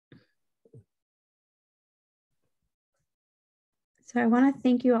So I want to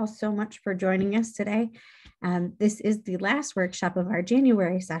thank you all so much for joining us today. This is the last workshop of our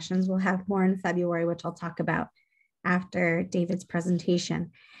January sessions. We'll have more in February, which I'll talk about after David's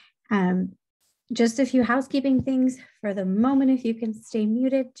presentation. Just a few housekeeping things for the moment, if you can stay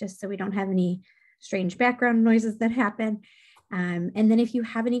muted, just so we don't have any strange background noises that happen. And then if you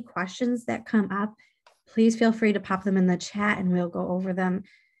have any questions that come up, please feel free to pop them in the chat and we'll go over them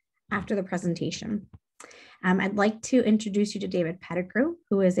after the presentation. I'd like to introduce you to David Pettigrew,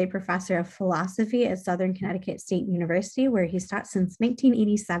 who is a professor of philosophy at Southern Connecticut State University, where he's taught since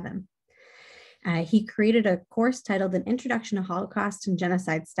 1987. He created a course titled An Introduction to Holocaust and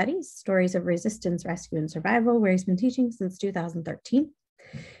Genocide Studies, Stories of Resistance, Rescue, and Survival, where he's been teaching since 2013.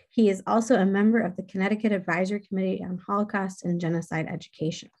 He is also a member of the Connecticut Advisory Committee on Holocaust and Genocide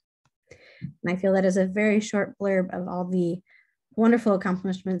Education. And I feel that is a very short blurb of all the wonderful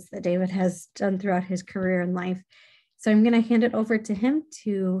accomplishments that David has done throughout his career and life. So I'm going to hand it over to him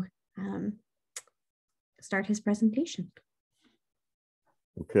to start his presentation.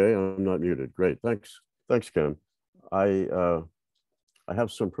 Okay, I'm not muted. Great, thanks. Thanks, Ken. I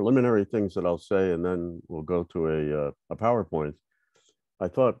have some preliminary things that I'll say, and then we'll go to a PowerPoint. I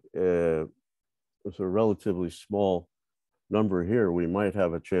thought it's a relatively small number here. We might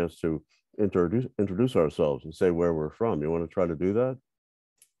have a chance to introduce ourselves and say where we're from. You want to try to do that?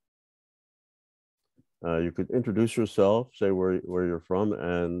 You could introduce yourself, say where you're from,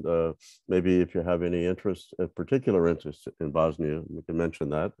 and maybe if you have any interest, a particular interest in Bosnia, you can mention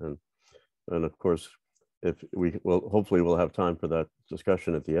that. And of course, if we will, hopefully we'll have time for that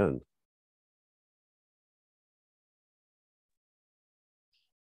discussion at the end.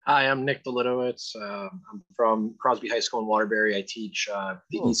 Hi, I'm Nick Delitowitz. I'm from Crosby High School in Waterbury. I teach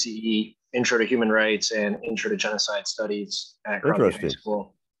the ECE, Intro to Human Rights and Intro to Genocide Studies at Crosby High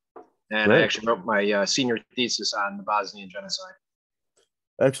School. And great. I actually wrote my senior thesis on the Bosnian genocide.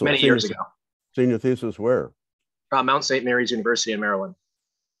 Excellent. Many years ago. Senior thesis where? Mount St. Mary's University in Maryland.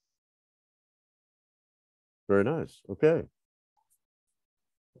 Very nice. Okay.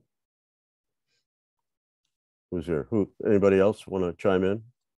 Who's here? Anybody else want to chime in?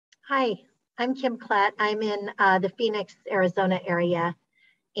 Hi, I'm Kim Platt. I'm in the Phoenix, Arizona area,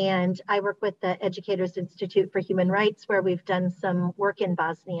 and I work with the Educators Institute for Human Rights, where we've done some work in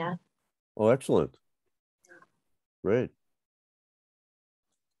Bosnia. Oh, excellent. Great.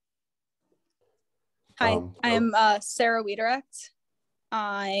 Hi, I'm Sarah Wiederecht.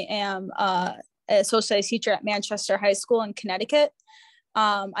 I am an associate teacher at Manchester High School in Connecticut.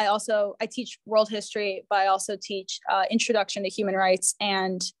 I teach world history, but I also teach Introduction to Human Rights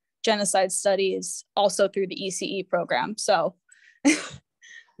and Genocide Studies, also through the ECE program. So,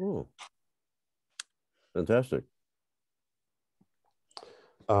 fantastic.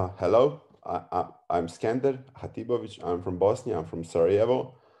 Hello, I'm Skender Hatibovic. I'm from Bosnia. I'm from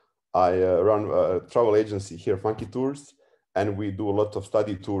Sarajevo. I run a travel agency here, Funky Tours, and we do a lot of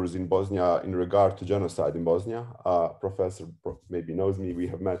study tours in Bosnia in regard to genocide in Bosnia. Professor maybe knows me. We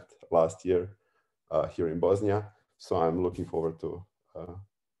have met last year here in Bosnia. So I'm looking forward to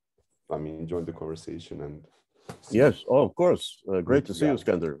join the conversation and. Yes, oh, of course. Great to see you,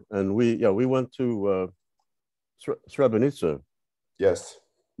 Skender. And we went to Srebrenica. Yes.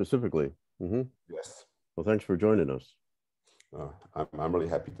 Specifically. Mm-hmm. Yes. Well, thanks for joining us. I'm really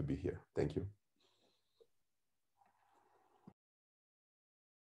happy to be here. Thank you.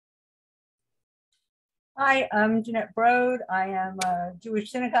 Hi, I'm Jeanette Brode. I am a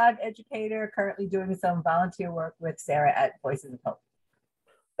Jewish synagogue educator, currently doing some volunteer work with Sarah at Voices of Hope.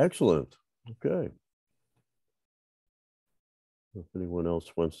 Excellent. Okay. If anyone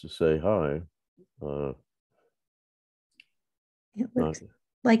else wants to say hi. It looks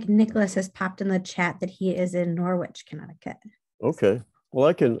like Nicholas has popped in the chat that he is in Norwich, Connecticut. Okay. Well,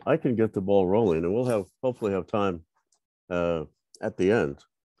 I can get the ball rolling, and we'll hopefully have time at the end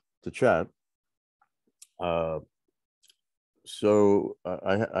to chat. So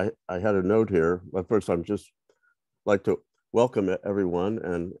I had a note here. But first, I'm just like to welcome everyone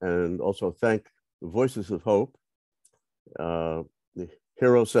and also thank the Voices of Hope, the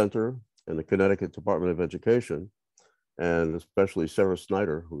Hero Center, and the Connecticut Department of Education, and especially Sarah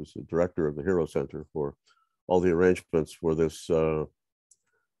Snyder, who's the director of the Hero Center, for all the arrangements for this sort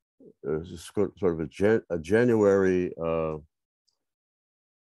of a January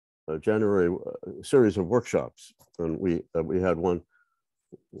series of workshops. And we had one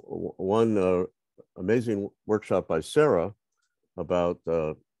amazing workshop by Sarah about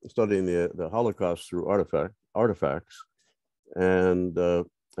studying the Holocaust through artifacts, and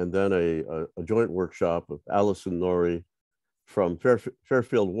then a joint workshop of Allison Norrie from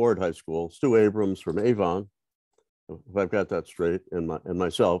Fairfield Ward High School, Stu Abrams from Avon, if I've got that straight, and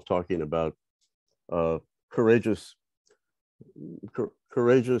myself talking about courageous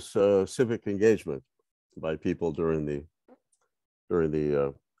civic engagement by people during the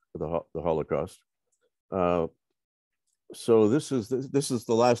Holocaust. So this is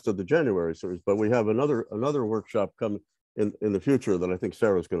the last of the January series, but we have another workshop come in the future that I think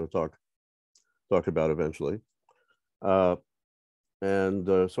Sarah's going to talk about eventually. So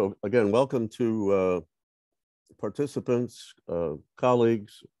again, welcome to participants,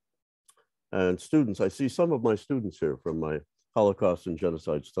 colleagues, and students. I see some of my students here from my Holocaust and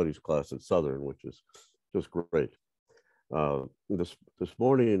Genocide Studies class at Southern, which is just great. This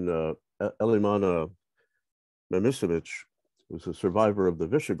morning, Elimana Memisevic, who's a survivor of the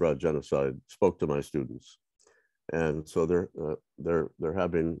Visegrad genocide, spoke to my students, and so they're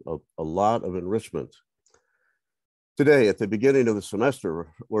having a lot of enrichment. Today, at the beginning of the semester,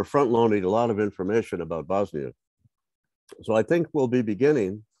 we're front-loading a lot of information about Bosnia. So I think we'll be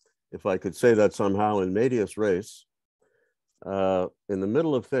beginning, if I could say that somehow, in medias res, in the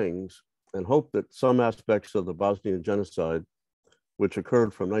middle of things, and hope that some aspects of the Bosnian genocide, which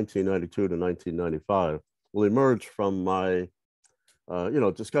occurred from 1992 to 1995, will emerge from my,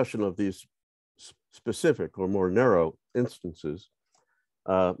 discussion of these specific or more narrow instances.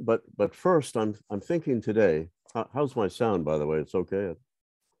 But first, I'm thinking today. How's my sound, by the way? It's okay.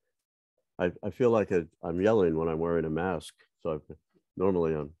 I feel like I'm yelling when I'm wearing a mask. So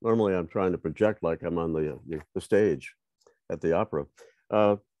normally I'm trying to project like I'm on the stage at the opera.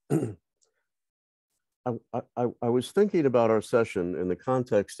 I was thinking about our session in the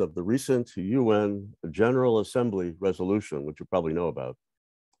context of the recent UN General Assembly resolution, which you probably know about,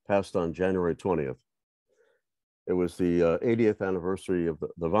 passed on January 20th. It was the 80th anniversary of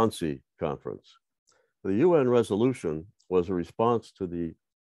the Wannsee Conference. The UN resolution was a response to the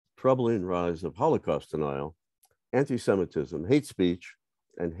troubling rise of Holocaust denial, anti-Semitism, hate speech,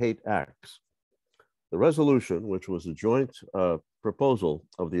 and hate acts. The resolution, which was a joint proposal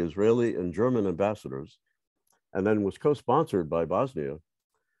of the Israeli and German ambassadors, and then was co-sponsored by Bosnia,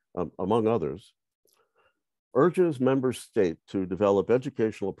 among others, urges member states to develop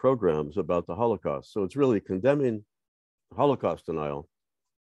educational programs about the Holocaust. So it's really condemning Holocaust denial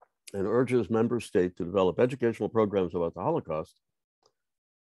and urges member states to develop educational programs about the Holocaust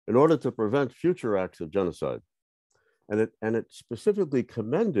in order to prevent future acts of genocide. And it specifically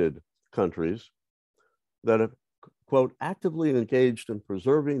commended countries that have, quote, actively engaged in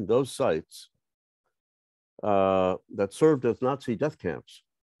preserving those sites that served as Nazi death camps,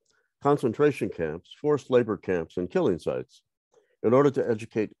 concentration camps, forced labor camps, and killing sites in order to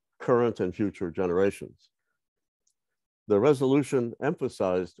educate current and future generations. The resolution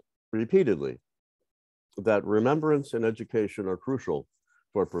emphasized repeatedly that remembrance and education are crucial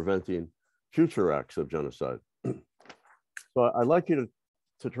for preventing future acts of genocide. So I'd like you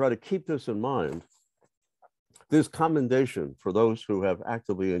to try to keep this in mind. This commendation for those who have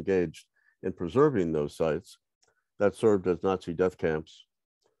actively engaged in preserving those sites that served as Nazi death camps,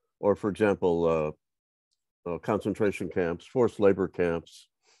 or for example, concentration camps, forced labor camps,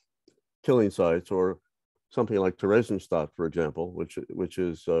 killing sites, or something like Theresienstadt, for example, which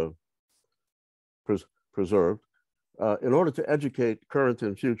is preserved, in order to educate current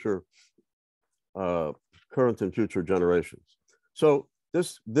and future generations. So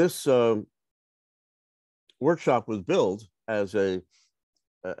this workshop was billed as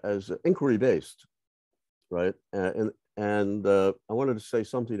inquiry based, right? And I wanted to say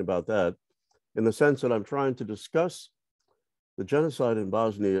something about that in the sense that I'm trying to discuss the genocide in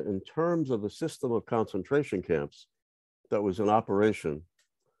Bosnia in terms of a system of concentration camps that was in operation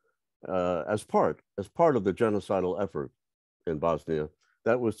as part of the genocidal effort in Bosnia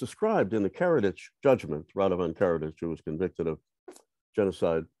that was described in the Karadzic judgment. Radovan Karadzic, who was convicted of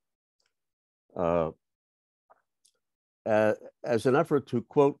genocide, as an effort to,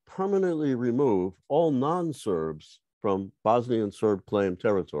 quote, permanently remove all non-Serbs from Bosnian Serb claimed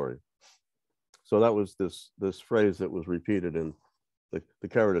territory. So that was this phrase that was repeated in the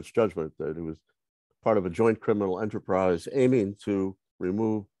Karadzic judgment, that it was part of a joint criminal enterprise aiming to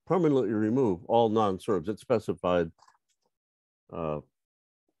permanently remove all non-Serbs. It specified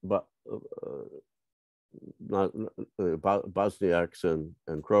Bosniaks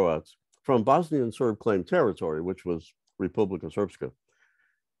and Croats from Bosnian Serb claimed territory, which was Republika Srpska.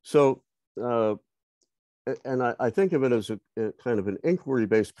 So, and I think of it as a kind of an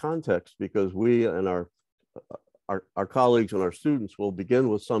inquiry-based context, because we and our colleagues and our students will begin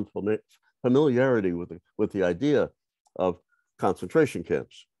with some familiarity with the idea of concentration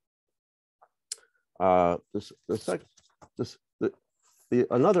camps.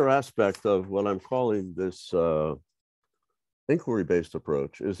 Another aspect of what I'm calling this inquiry-based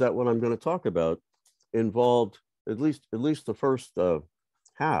approach is that what I'm going to talk about involved at least the first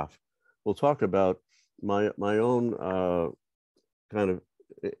half. We'll talk about my own kind of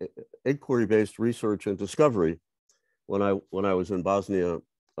inquiry-based research and discovery when I was in Bosnia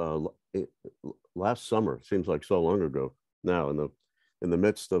last summer. Seems like so long ago now, in the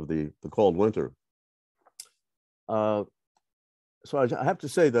midst of the cold winter. So I have to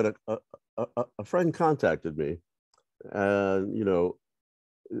say that a friend contacted me, and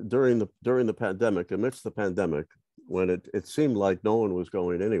during the pandemic, amidst the pandemic, when it seemed like no one was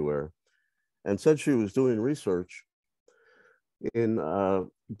going anywhere, and said she was doing research in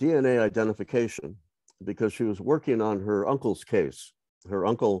DNA identification because she was working on her uncle's case. Her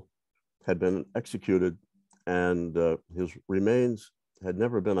uncle had been executed, and his remains had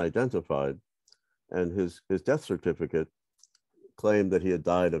never been identified, and his death certificate claimed that he had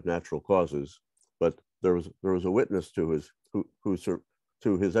died of natural causes, but there was a witness to his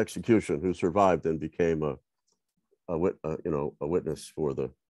execution who survived and became a witness for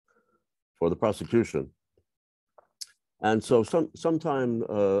the prosecution. And so sometime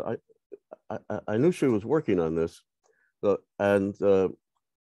I knew she was working on this, and the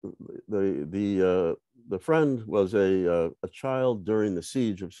friend was a child during the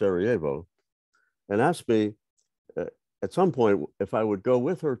siege of Sarajevo, and asked me at some point if I would go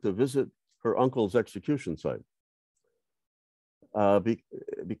with her to visit her uncle's execution site.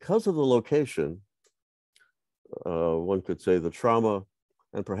 Because of the location, one could say the trauma,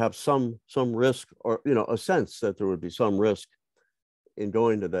 and perhaps some risk, or a sense that there would be some risk in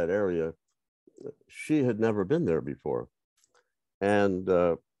going to that area. She had never been there before, and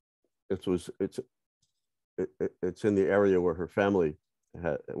it's in the area where her family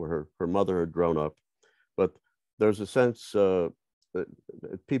where her mother had grown up, but there's a sense that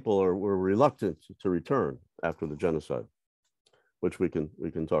people were reluctant to return after the genocide, which we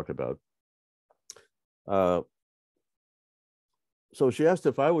can talk about. So she asked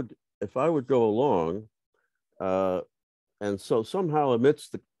if I would go along, and so somehow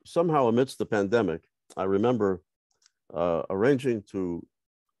amidst the pandemic, I remember arranging to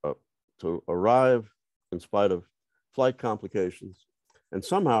arrive in spite of flight complications, and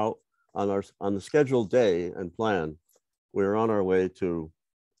somehow on the scheduled day and plan, we were on our way to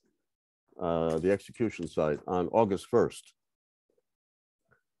the execution site on August 1st.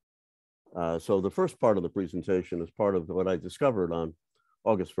 So the first part of the presentation is part of what I discovered on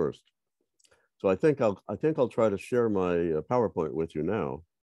August 1st. So I think I'll try to share my PowerPoint with you now.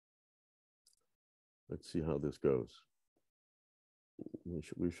 Let's see how this goes.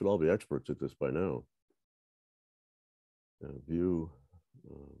 We should all be experts at this by now. View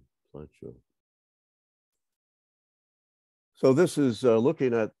slideshow. So this is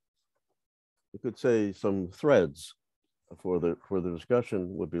looking at, you could say, some threads for the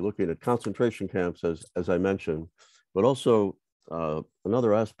discussion. Would be looking at concentration camps, as I mentioned, but also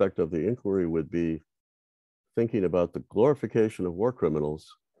another aspect of the inquiry would be thinking about the glorification of war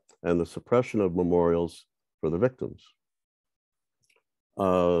criminals and the suppression of memorials for the victims.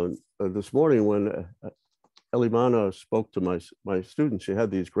 This morning, when Elimana spoke to my students, she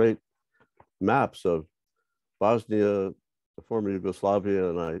had these great maps of Bosnia, the former Yugoslavia,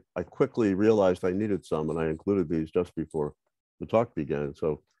 and I quickly realized I needed some, and I included these just before the talk began.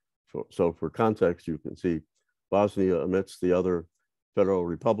 So for context, you can see Bosnia amidst the other federal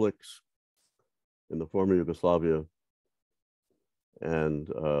republics in the former Yugoslavia, and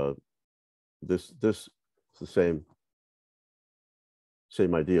this is the same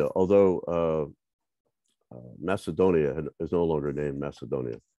idea, although Macedonia is no longer named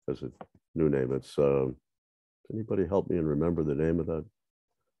Macedonia as a new name. It's anybody help me and remember the name of that?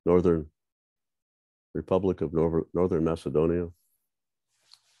 Northern Republic of Northern Macedonia.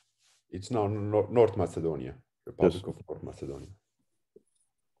 It's now North Macedonia, Republic of North Macedonia.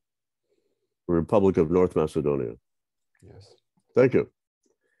 Republic of North Macedonia. Yes. Thank you.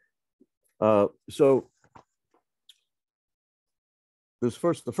 So the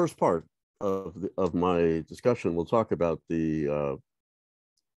first part of my discussion will talk about the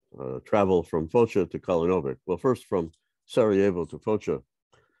travel from Foča to Kalinovic. Well, first from Sarajevo to Foča.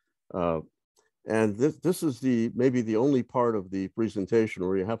 And this is maybe the only part of the presentation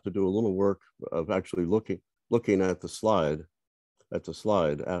where you have to do a little work of actually looking at the slide.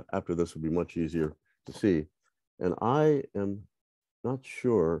 After this will be much easier to see. And I am not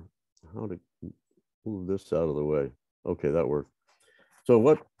sure how to move this out of the way. Okay, that worked. So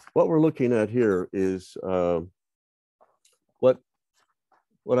what we're looking at here is what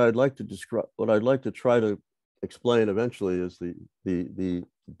I'd like to describe, what I'd like to try to explain eventually is the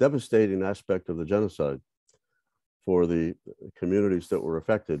devastating aspect of the genocide. for the communities that were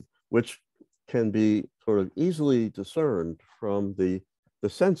affected, which can be sort of easily discerned from the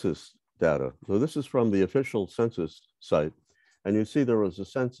census data. So this is from the official census site. And you see there was a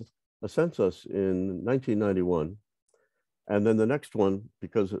census in 1991. And then the next one,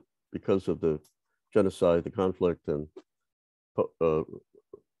 because of the genocide, the conflict, and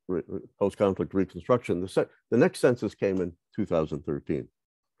post-conflict reconstruction, the next census came in 2013.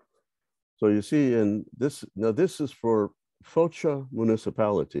 So you see in this, now this is for Foča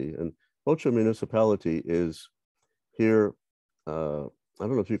municipality, and Foča municipality is here. I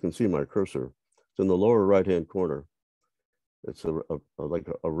don't know if you can see my cursor. It's in the lower right-hand corner. It's like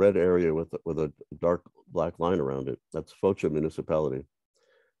a red area with a dark black line around it. That's Foča municipality.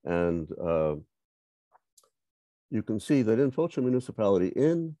 And you can see that in Foča municipality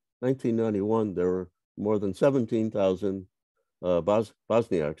in 1991, there were more than 17,000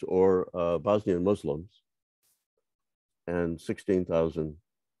 Bosniaks or Bosnian Muslims and 16,000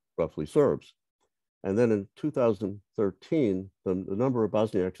 roughly Serbs. And then in 2013, the number of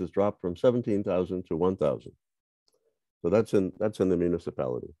Bosniaks has dropped from 17,000 to 1,000. So that's in the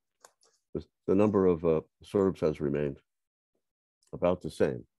municipality. The number of Serbs has remained about the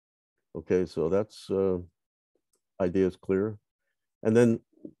same. Okay, so that's idea is clear. And then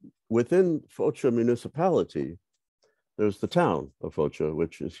within Foča municipality, there's the town of Foča,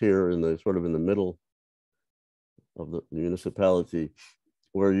 which is here in the sort of in the middle of the municipality,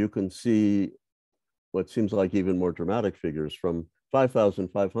 where you can see what seems like even more dramatic figures from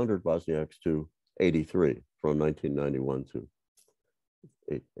 5,500 Bosniaks to 83 from 1991 to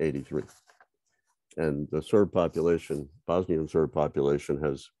 83. And the Serb population, Bosnian Serb population,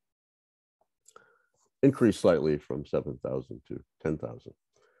 has increased slightly from 7,000 to 10,000.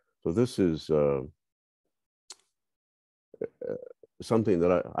 So this is something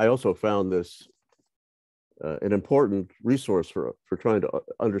that I also found this an important resource for trying to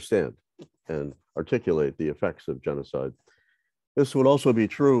understand and articulate the effects of genocide. This would also be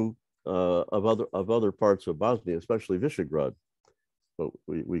true of other parts of Bosnia, especially Visegrad. But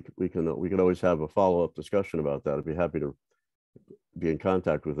we can always have a follow-up discussion about that. I'd be happy to be in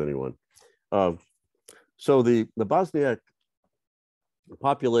contact with anyone. So the Bosniak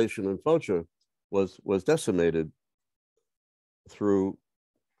population in Foča was decimated through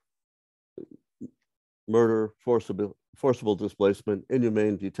murder, forcible displacement,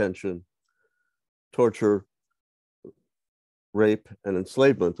 inhumane detention, torture, rape, and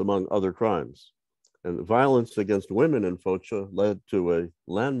enslavement, among other crimes. And the violence against women in Foča led to a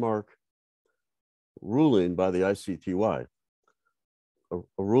landmark ruling by the ICTY, a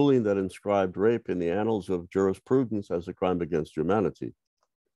ruling that inscribed rape in the annals of jurisprudence as a crime against humanity.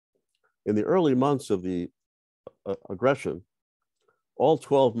 In the early months of the aggression, all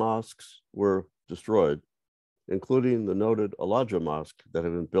 12 mosques were destroyed, including the noted Alaja Mosque that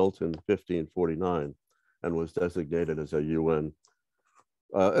had been built in 1549 and was designated as a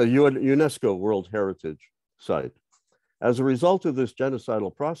UNESCO World Heritage Site. As a result of this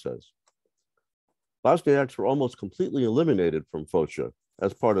genocidal process, Bosniaks were almost completely eliminated from Foča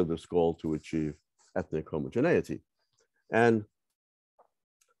as part of this goal to achieve ethnic homogeneity. And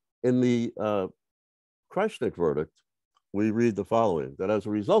in the Krajišnik verdict, we read the following, that as a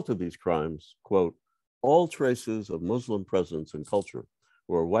result of these crimes, quote, all traces of Muslim presence and culture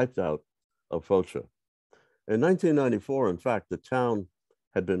were wiped out of Foča. In 1994, in fact, the town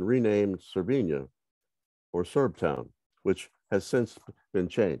had been renamed Srbija, or Serb Town, which has since been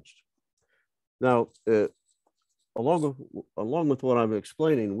changed. Now, along with what I'm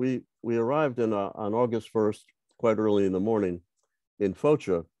explaining, we arrived on August 1st, quite early in the morning, in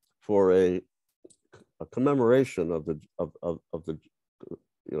Foča for a commemoration of the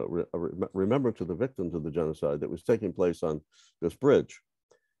remembrance to the victims of the genocide that was taking place on this bridge.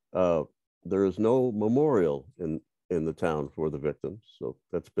 There is no memorial in the town for the victims, so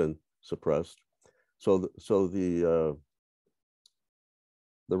that's been suppressed. So the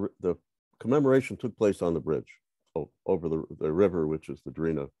commemoration took place on the bridge over the river, which is the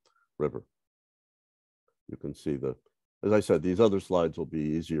Drina River. You can see as I said, these other slides will be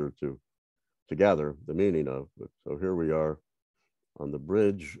easier to gather the meaning of. So here we are on the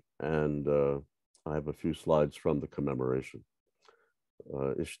bridge, and I have a few slides from the commemoration.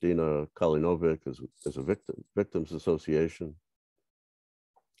 Ishtina Kalinovic is a victims association.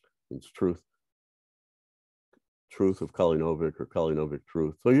 It's truth of Kalinovic, or Kalinovic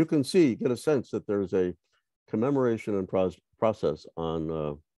truth. So you can see, get a sense that there's a commemoration and process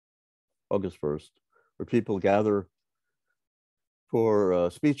on August 1st, where people gather for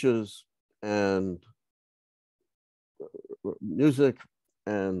speeches and music,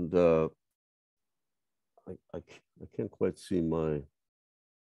 and I can't quite see my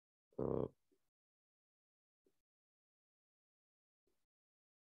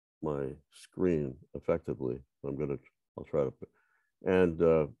screen effectively. I'll try to, and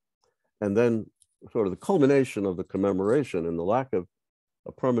then sort of the culmination of the commemoration and the lack of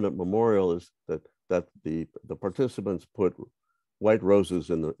a permanent memorial is that the participants put white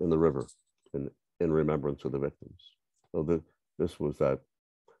roses in the river in remembrance of the victims. So this was that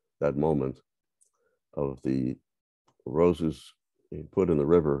moment of the roses being put in the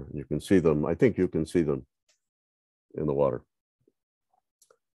river. You can see them. I think you can see them in the water.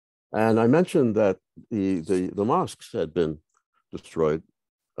 And I mentioned that the mosques had been destroyed.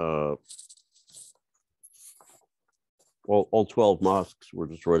 All 12 mosques were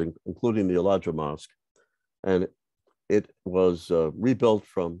destroyed, including the Elijah Mosque. And it was rebuilt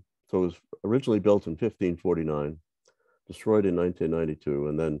so it was originally built in 1549, destroyed in 1992,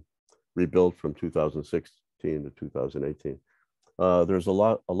 and then rebuilt from 2016 to 2018. There's a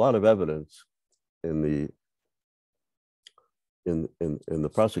lot of evidence in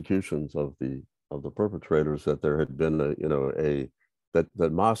the prosecutions of the perpetrators that there had been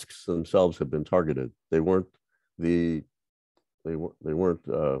that mosques themselves had been targeted. They weren't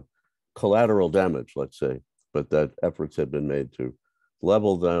collateral damage, let's say, but that efforts had been made to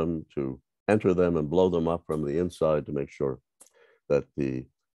level them, to enter them and blow them up from the inside to make sure that the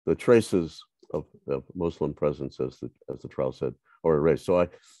traces of Muslim presence, as the trial said, are erased. So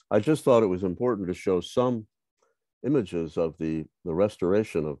I just thought it was important to show some images of the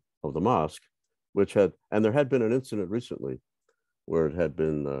restoration of the mosque, and there had been an incident recently where it had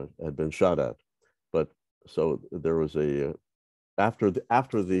been shot at. But so there was after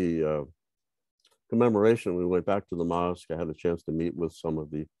the commemoration, we went back to the mosque. I had a chance to meet with some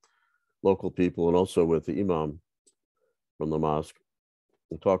of the local people and also with the imam from the mosque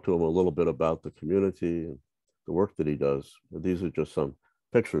and talk to him a little bit about the community and the work that he does. These are just some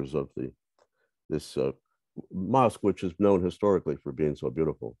pictures of this mosque, which is known historically for being so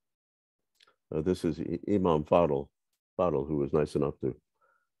beautiful. This is Imam Fadl, who was nice enough to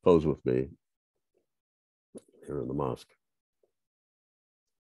pose with me here in the mosque.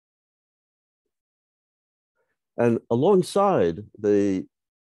 And alongside the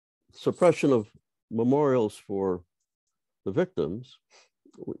suppression of memorials for the victims,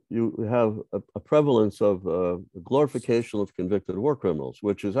 you have a prevalence of glorification of convicted war criminals,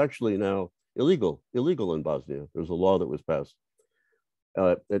 which is actually now illegal in Bosnia. There's a law that was passed.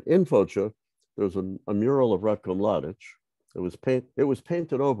 In Foča, there's a mural of Ratko Mladic. It was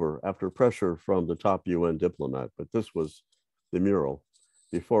painted over after pressure from the top UN diplomat, but this was the mural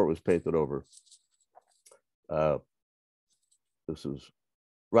before it was painted over. This is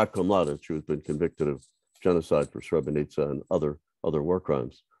Ratko Mladic, who has been convicted of genocide for Srebrenica and other war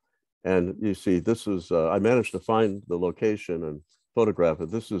crimes. And you see, this is, I managed to find the location and photograph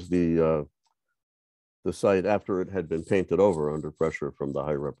it. This is the site after it had been painted over under pressure from the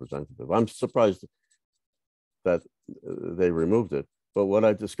High Representative. I'm surprised that they removed it. But what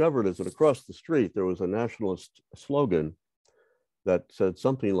I discovered is that across the street, there was a nationalist slogan that said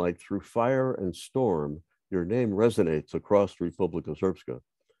something like, "Through fire and storm, your name resonates across Republika Srpska."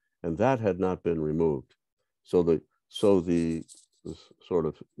 And that had not been removed. So the sort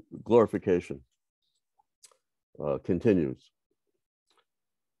of glorification continues.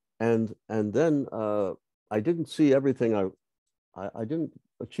 And then I didn't see everything. I didn't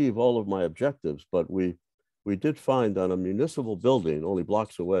achieve all of my objectives, but we did find on a municipal building only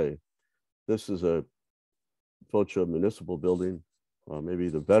blocks away. This is a Foča municipal building, maybe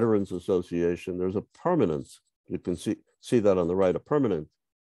the Veterans Association. There's a permanent, you can see that on the right, a permanent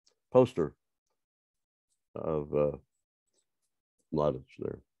poster of Mladic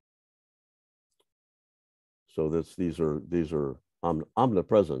there. So these are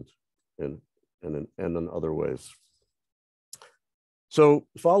omnipresent in other ways. So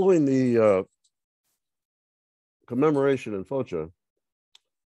following the commemoration in Foča,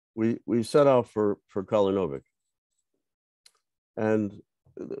 we set out for Kalinovic. And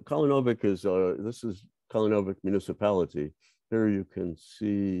Kalinovic is, this is Kalinovic municipality. Here you can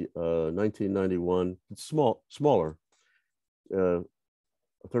see 1991, it's smaller,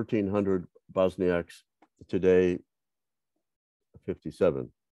 1,300 Bosniaks, today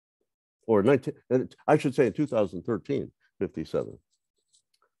 57, or 19, I should say in 2013, 57.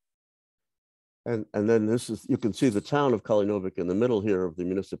 And then this is, you can see the town of Kalinovic in the middle here of the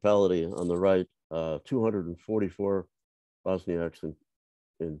municipality on the right, 244 Bosniaks in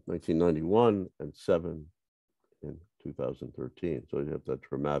 1991 and 7 in 2013. So you have that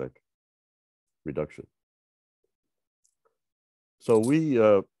dramatic reduction. So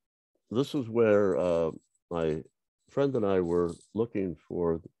this is where my friend and I were looking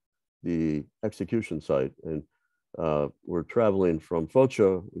for the execution site, and we're traveling from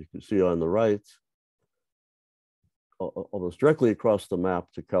Foča, you can see on the right, almost directly across the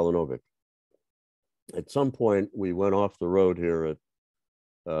map to Kalinovic. At some point, we went off the road here at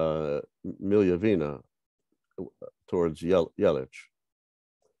Miljavina towards Jelic.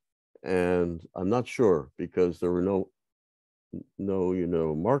 And I'm not sure, because there were no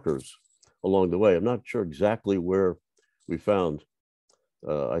markers along the way. I'm not sure exactly where we found.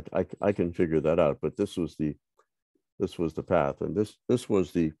 I can figure that out, but this was the path, and this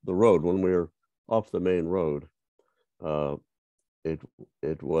was the road. When we were off the main road, it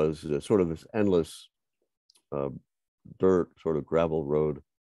was sort of this endless dirt, sort of gravel road,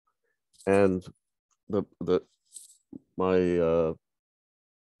 and my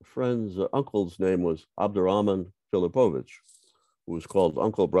friend's uncle's name was Abdurrahman Filipovic, who was called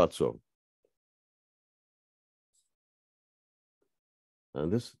Uncle Bratzo. And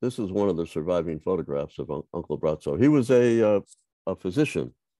this is one of the surviving photographs of Uncle Bratzo. He was a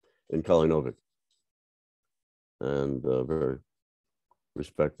physician in Kalinovic, and very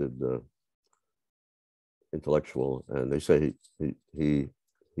respected intellectual. And they say he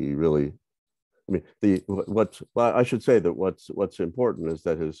really, I mean, I should say that what's important is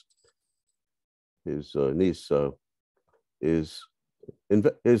that his niece is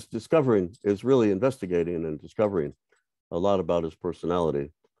really investigating and discovering a lot about his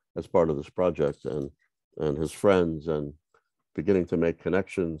personality as part of this project, and his friends, and beginning to make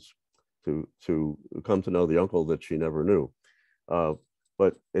connections to come to know the uncle that she never knew.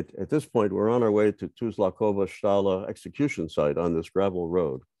 But at this point, we're on our way to Tuzlakova Shtala execution site on this gravel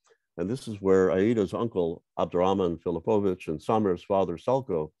road. And this is where Aida's uncle, Abdurrahman Filipovic, and Samir's father,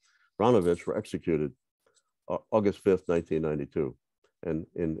 Salko Branovic, were executed August 5th, 1992. And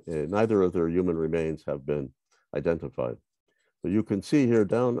neither of their human remains have been identified. So you can see here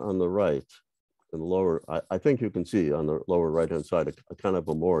down on the right, in the lower, I think you can see on the lower right-hand side, a kind of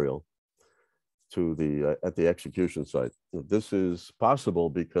memorial to at the execution site. This is possible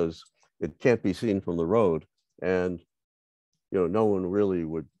because it can't be seen from the road, and no one really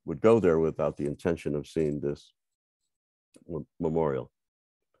would go there without the intention of seeing this memorial.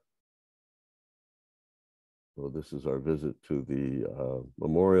 So this is our visit to the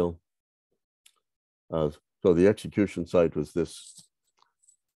memorial. So the execution site was this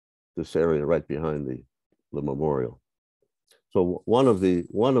area right behind the memorial. So one of the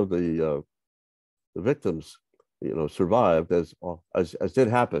victims, survived, as did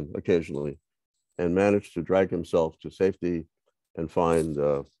happen occasionally, and managed to drag himself to safety and find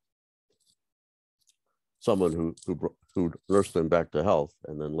someone who nursed him back to health,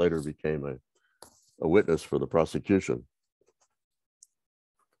 and then later became a witness for the prosecution.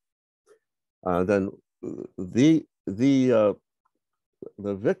 Then the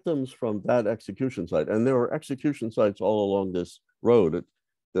victims from that execution site, and there were execution sites all along this road.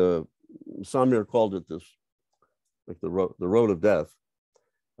 Samir called it this, like the road of death.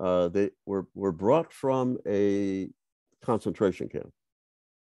 They were brought from a concentration camp,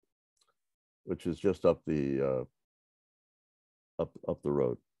 which is just up the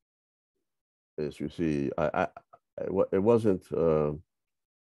road. As you see, it wasn't.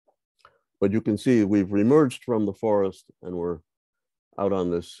 But you can see we've reemerged from the forest, and we're out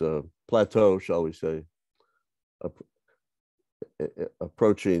on this plateau, shall we say,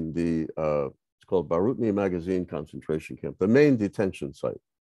 approaching the, it's called Barutny Magazine concentration camp, the main detention site,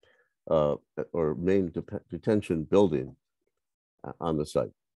 or main detention building on the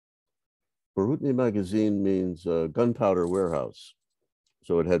site. Barutny Magazine means gunpowder warehouse.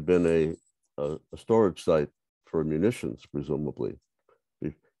 So it had been a storage site for munitions, presumably,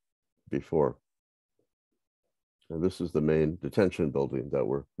 before. And this is the main detention building that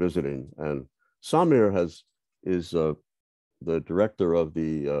we're visiting. And Samir is the director of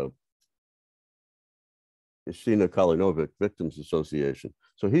the Istina Kalinovic Victims Association.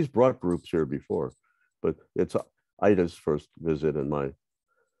 So he's brought groups here before, but it's Aida's first visit and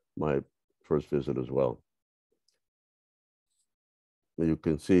my first visit as well. You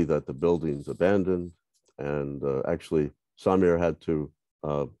can see that the building's abandoned, and actually Samir had to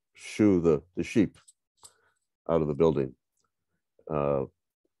shoo the sheep out of the building so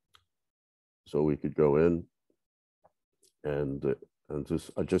we could go in, and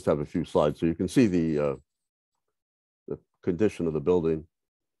I just have a few slides so you can see the condition of the building,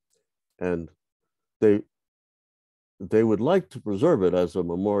 and they would like to preserve it as a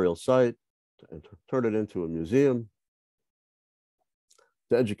memorial site and turn it into a museum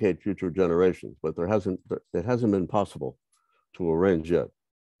to educate future generations, but it hasn't been possible to arrange yet.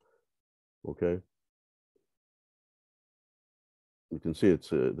 Okay. you can see it's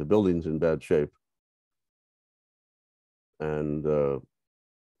the building's in bad shape. And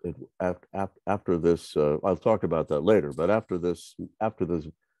after this, I'll talk about that later, but after this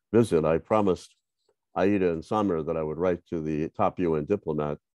visit, I promised Aida and Samir that I would write to the top UN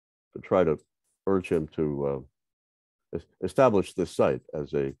diplomat to try to urge him to establish this site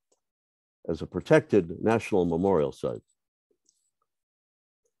as a protected national memorial site.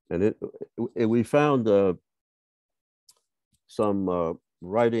 And we found some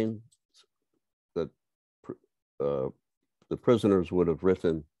writing that the prisoners would have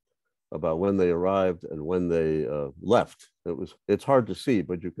written about when they arrived and when they left. It's hard to see,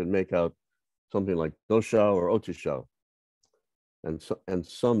 but you can make out something like Doshao or Otishao, and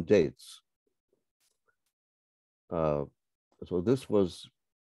some dates. So this was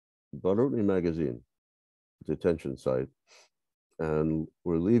Barutni magazine, detention site, and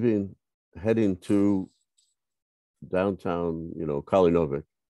we're heading to downtown, Kalinovic,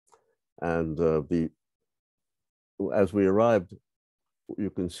 and as we arrived, you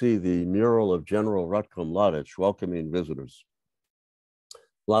can see the mural of General Ratko Mladic welcoming visitors.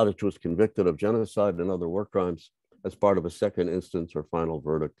 Mladic was convicted of genocide and other war crimes as part of a second instance or final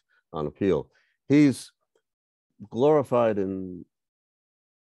verdict on appeal. He's glorified in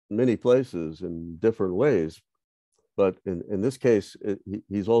many places in different ways, but in this case,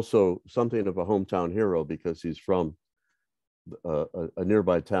 he's also something of a hometown hero because he's from a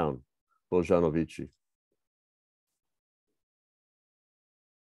nearby town, Bojanovici.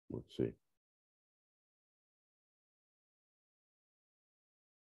 Let's see.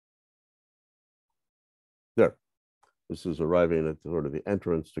 There. This is arriving at sort of the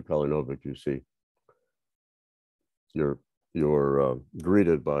entrance to Kalinovic. You see, you're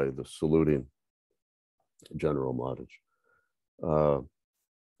greeted by the saluting General Mladic.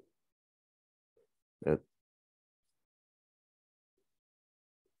 And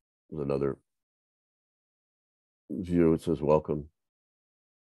another view. It says welcome.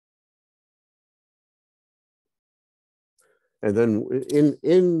 And then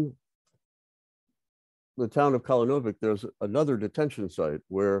in the town of Kalinovic, there's another detention site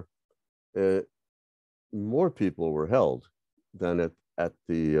where more people were held than at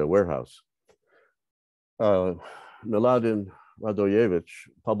the warehouse. Miladin Radoyevich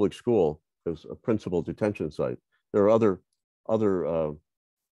Public School is a principal detention site. There are other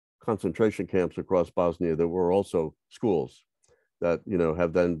concentration camps across Bosnia that were also schools that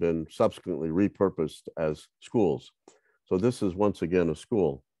have then been subsequently repurposed as schools. So this is once again a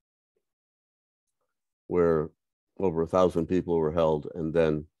school where over 1,000 people were held and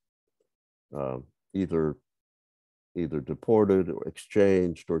then either deported or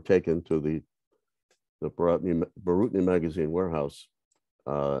exchanged or taken to the Barutni magazine warehouse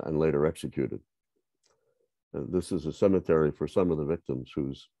and later executed. And this is a cemetery for some of the victims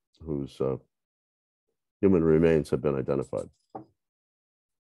whose human remains have been identified.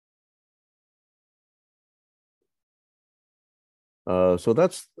 So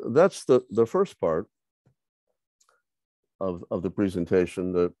that's the first part of the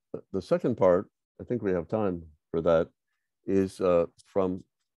presentation. The second part, I think we have time for that, is from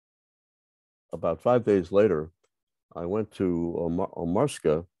about 5 days later. I went to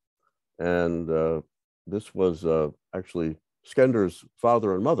Omarska, and this was actually Skender's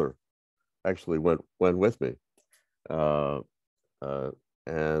father and mother actually went with me, and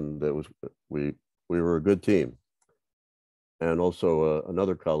it was we were a good team. And also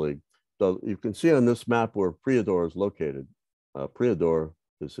another colleague. So you can see on this map where Prijedor is located. Prijedor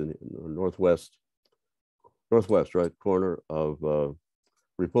is in the northwest, right, corner of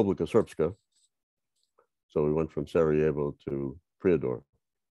Republika Srpska. So we went from Sarajevo to Prijedor.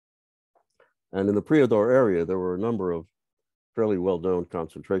 And in the Prijedor area, there were a number of fairly well-known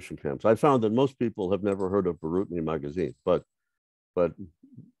concentration camps. I found that most people have never heard of Barutni magazine, but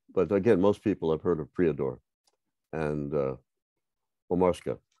again, most people have heard of Prijedor and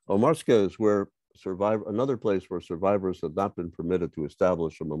Omarska. Omarska is where another place where survivors have not been permitted to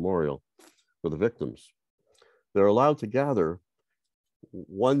establish a memorial for the victims. They're allowed to gather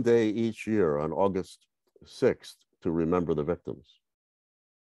one day each year on August 6th to remember the victims.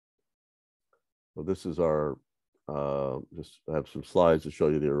 So this is our, just have some slides to show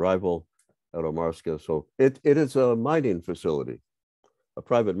you the arrival at Omarska. So it is a mining facility, a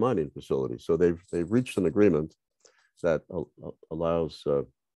private mining facility. So they've reached an agreement that allows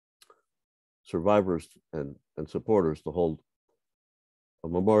survivors and supporters to hold a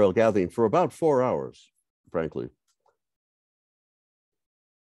memorial gathering for about 4 hours, frankly.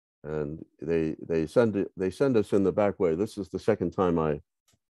 And they send us in the back way. This is the second time I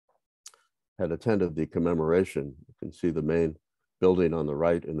had attended the commemoration. You can see the main building on the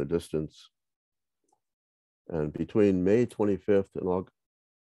right in the distance. And between May 25th and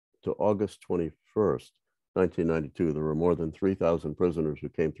to August 21st, 1992, there were more than 3,000 prisoners who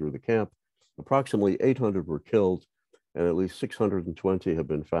came through the camp. Approximately 800 were killed, and at least 620 have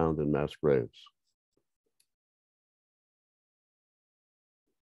been found in mass graves.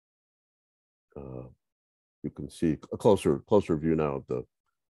 You can see a closer view now of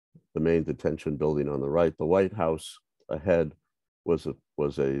the main detention building on the right. The White House ahead was a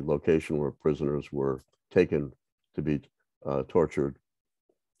location where prisoners were taken to be tortured,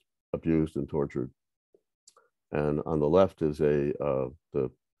 abused and tortured. And on the left is the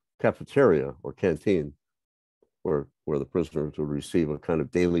cafeteria or canteen where the prisoners would receive a kind of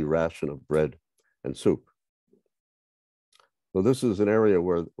daily ration of bread and soup. So this is an area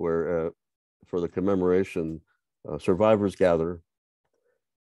where for the commemoration, survivors gather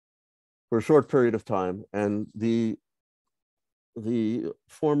for a short period of time, and the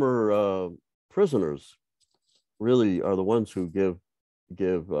former prisoners really are the ones who give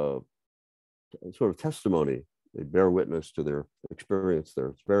sort of testimony. They bear witness to their experience there.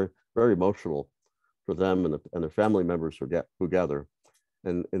 It's very, very emotional for them and their family members who gather.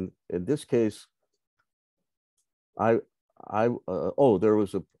 And in this case, there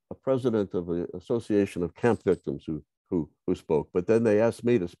was a president of the Association of Camp Victims who spoke, but then they asked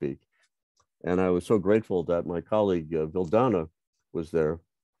me to speak. And I was so grateful that my colleague Vildana was there,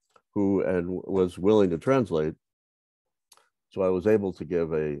 who was willing to translate. So I was able to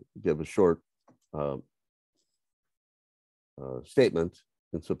give a short statement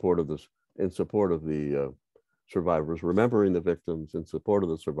in support of the survivors, remembering the victims, in support of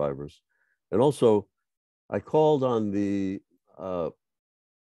the survivors, and also I called on the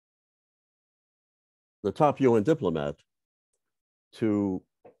top UN diplomat to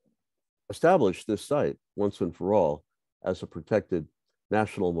establish this site once and for all as a protected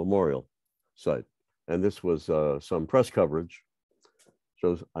national memorial site. And this was some press coverage.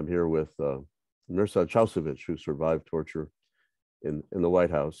 Shows I'm here with Mirsad Čaušević, who survived torture in the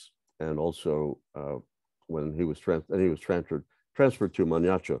White House, and also when he was transferred to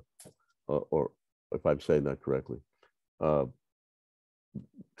Manjača, or if I'm saying that correctly,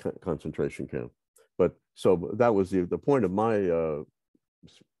 concentration camp. But so that was the point of my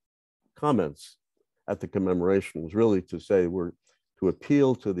comments at the commemoration, was really to say to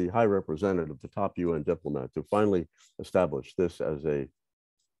appeal to the High Representative, the top UN diplomat, to finally establish this as a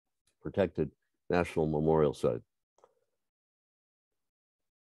protected national memorial site.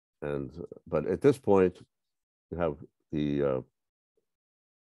 But at this point, you have the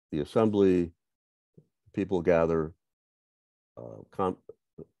assembly, people gather,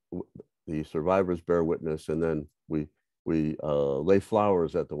 the survivors bear witness, and then we lay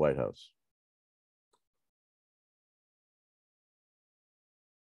flowers at the White House.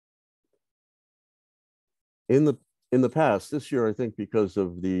 In the past, this year, I think because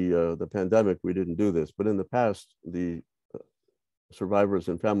of the pandemic, we didn't do this, but in the past, the survivors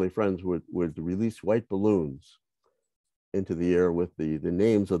and family friends would release white balloons into the air with the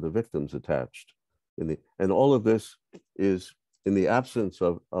names of the victims attached. And all of this is in the absence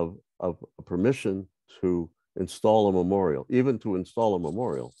of permission to install a memorial, even to install a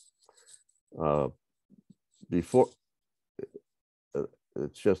memorial. Before,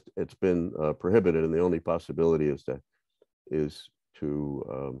 it's been prohibited, and the only possibility is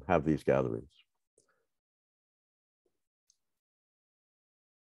to have these gatherings.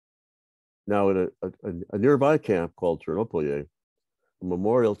 Now, at a nearby camp called Ternopolje, a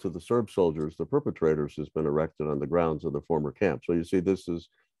memorial to the Serb soldiers, the perpetrators, has been erected on the grounds of the former camp. So you see, this is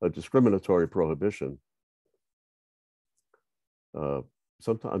a discriminatory prohibition.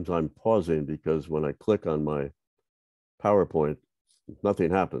 Sometimes I'm pausing because when I click on my PowerPoint, nothing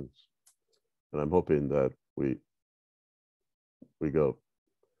happens. And I'm hoping that we go.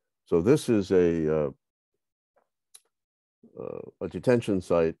 So this is a detention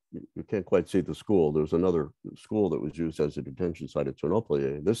site. You can't quite see the school. There's another school that was used as a detention site at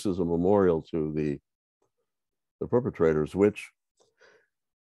Ternopolje. This is a memorial to the perpetrators, which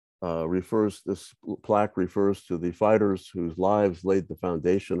this plaque refers to the fighters whose lives laid the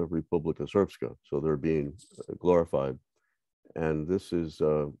foundation of Republika Srpska. So they're being glorified. And this is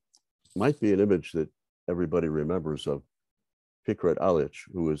might be an image that everybody remembers of Fikret Alić,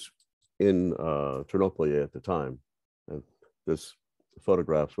 who was in Ternopolje at the time. And this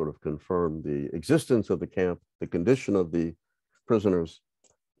photograph sort of confirmed the existence of the camp, the condition of the prisoners.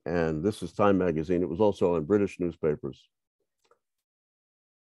 And this is Time magazine. It was also in British newspapers.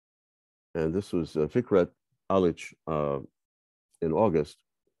 And this was Fikret Alić in August.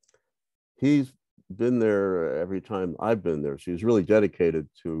 He's been there every time I've been there. She's really dedicated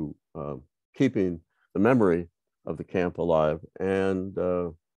to keeping the memory of the camp alive. And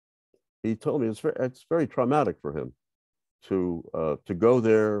he told me it's very traumatic for him to go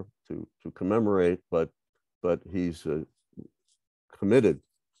there to commemorate, but he's committed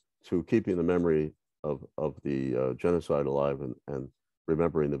to keeping the memory of the genocide alive and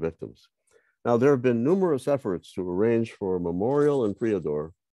remembering the victims. Now, there have been numerous efforts to arrange for a memorial in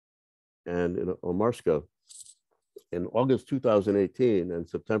Prijedor and in Omarska. In August 2018 and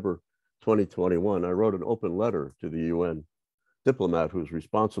September 2021, I wrote an open letter to the UN diplomat who's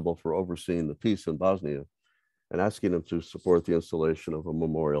responsible for overseeing the peace in Bosnia and asking him to support the installation of a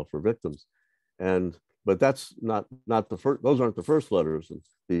memorial for victims. But that's not the first; those aren't the first letters.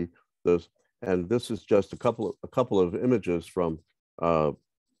 And this is just a couple of images from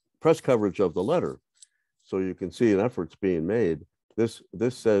press coverage of the letter, so you can see an effort's being made. This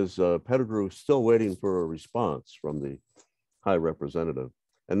says Pettigrew is still waiting for a response from the High Representative,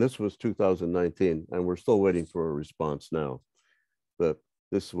 and this was 2019, and we're still waiting for a response now. But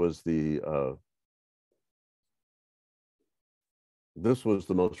this was the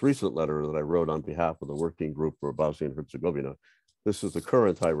most recent letter that I wrote on behalf of the Working Group for Bosnia and Herzegovina. This is the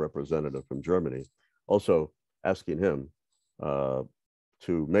current High Representative from Germany, also asking him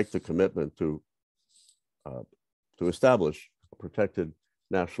to make the commitment to establish a protected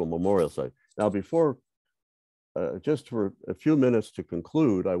national memorial site. Now, before, just for a few minutes to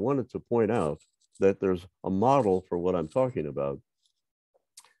conclude, I wanted to point out that there's a model for what I'm talking about,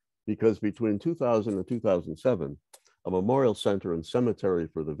 because between 2000 and 2007, a memorial center and cemetery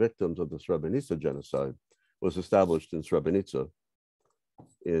for the victims of the Srebrenica genocide was established in Srebrenica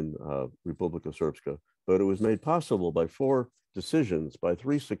in Republika Srpska, but it was made possible by 4 decisions by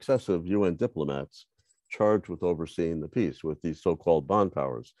 3 successive UN diplomats charged with overseeing the peace with these so-called bond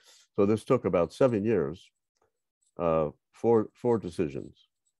powers. So this took about 7 years, 4 decisions.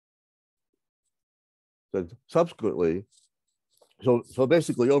 Then subsequently, so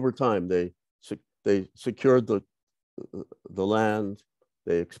basically over time, they secured the land,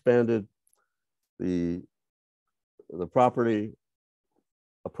 they expanded the property,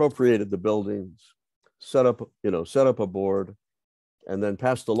 appropriated the buildings, set up a board, and then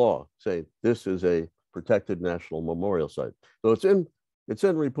passed a law saying this is a protected national memorial site. So it's in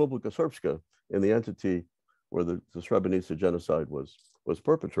Republika Srpska, in the entity where the Srebrenica genocide was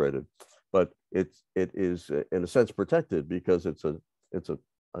perpetrated, but it is in a sense protected because it's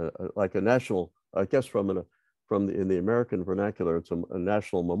like a national, I guess in the American vernacular, it's a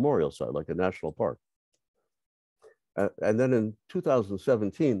national memorial site, like a national park. And then in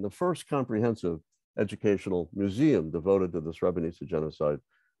 2017, the first comprehensive educational museum devoted to the Srebrenica genocide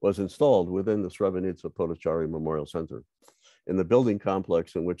was installed within the Srebrenica Potocari Memorial Center in the building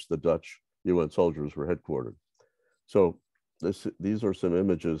complex in which the Dutch UN soldiers were headquartered. So these are some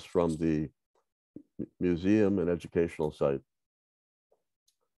images from the museum and educational site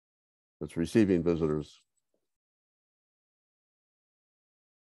that's receiving visitors.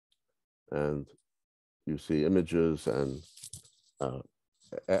 And you see images, and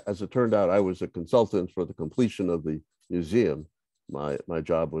as it turned out, I was a consultant for the completion of the museum. My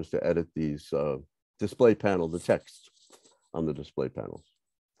job was to edit these display panel, the text on the display panels.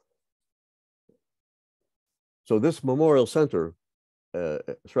 So this memorial center,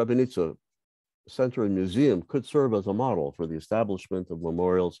 Srebrenica Center and Museum, could serve as a model for the establishment of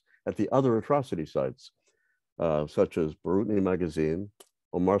memorials at the other atrocity sites, such as Barutni Magazine,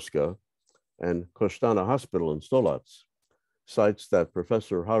 Omarska, and Kostana Hospital in Stolac, sites that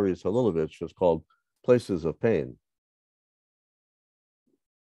Professor Haris Halilovic has called places of pain.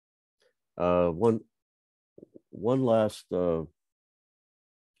 One last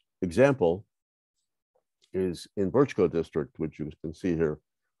example is in Brčko district, which you can see here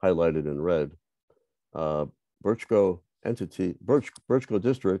highlighted in red. Brčko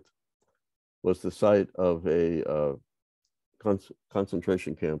district was the site of a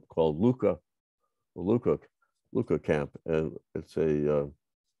concentration camp called Luka camp, and it's a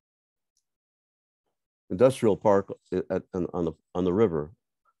industrial park on the river,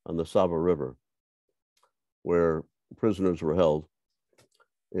 on the Sava River, where prisoners were held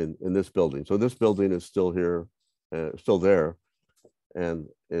in this building. So this building is still here, still there, and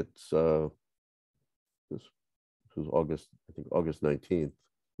it's this was August, I think August 19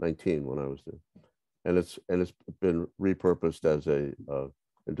 when I was there, and it's been repurposed as a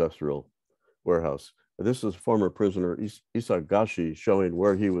industrial warehouse. And this is former prisoner Isak Gashi showing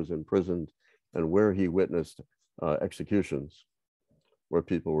where he was imprisoned and where he witnessed executions, where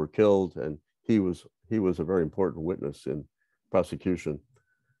people were killed, and he was a very important witness in prosecution.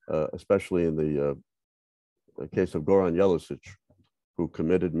 especially in the case of Goran Jelisic, who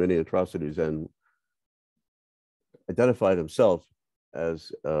committed many atrocities and identified himself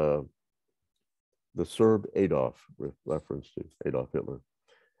as the Serb Adolf, with reference to Adolf Hitler.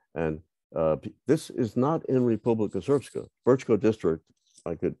 And this is not in Republika Srpska. Brčko district,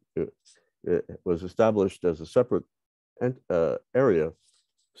 it was established as a separate area.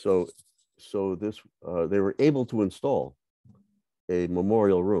 So this they were able to install a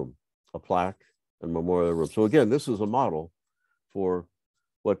memorial room, a plaque and memorial room. So again, this is a model for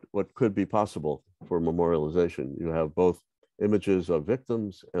what could be possible for memorialization. You have both images of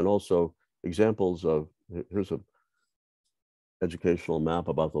victims and also examples of, here's an educational map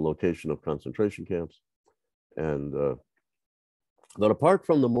about the location of concentration camps. And but apart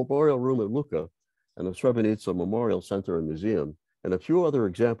from the memorial room at Luka and the Srebrenica Memorial Center and Museum, and a few other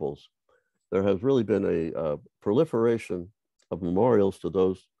examples, there has really been a proliferation of memorials to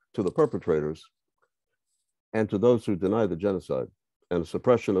the perpetrators and to those who deny the genocide, and a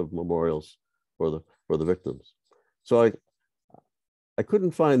suppression of memorials for the victims. So I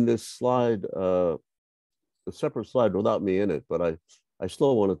couldn't find this slide, a separate slide without me in it, but I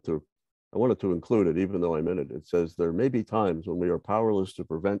still wanted to include it, even though I'm in it. It says, there may be times when we are powerless to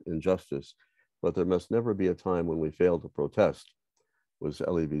prevent injustice, but there must never be a time when we fail to protest, was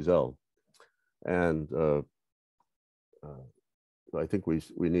Elie Wiesel. And I think we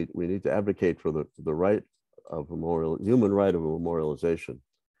need to advocate for the right of human right of memorialization.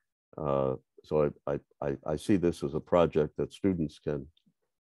 So I see this as a project that students can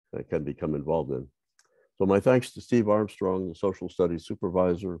become involved in. So my thanks to Steve Armstrong, the Social Studies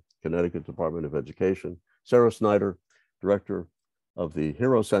Supervisor, Connecticut Department of Education, Sarah Snyder, Director of the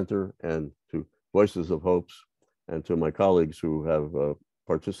Hero Center, and to Voices of Hopes, and to my colleagues who have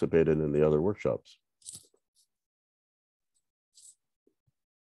participated in the other workshops.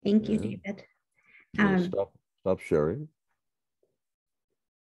 Thank you, David. Stop sharing.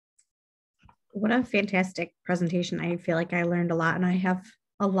 What a fantastic presentation. I feel like I learned a lot, and I have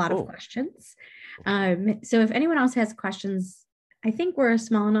a lot of questions. So if anyone else has questions, I think we're a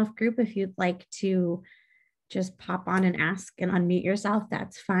small enough group. If you'd like to just pop on and ask and unmute yourself,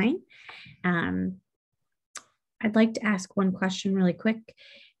 that's fine. I'd like to ask one question really quick.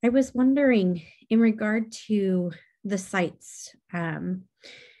 I was wondering, in regard to the sites,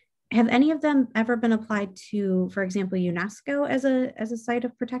 have any of them ever been applied to, for example, UNESCO as a site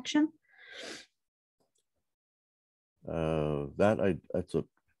of protection?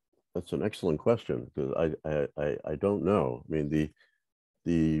 That's an excellent question, because I don't know. I mean,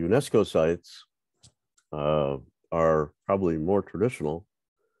 the UNESCO sites are probably more traditional,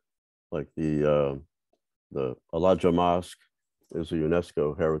 like the Al-Aqsa Mosque is a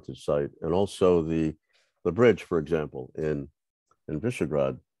UNESCO heritage site, and also the bridge, for example, in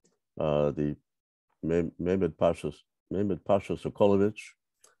Visegrad, the Mehmed Pasha Sokolovic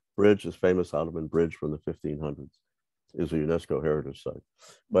Bridge, is famous Ottoman bridge from the 1500s, is a UNESCO heritage site.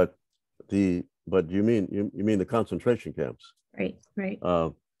 But you mean the concentration camps? Right.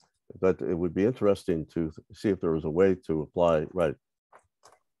 But it would be interesting to see if there was a way to apply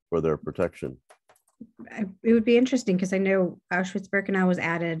for their protection. It would be interesting, because I know Auschwitz-Birkenau was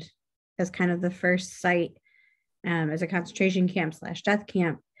added as kind of the first site as a concentration camp / death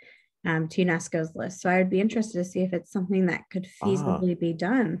camp to UNESCO's list. So I would be interested to see if it's something that could feasibly be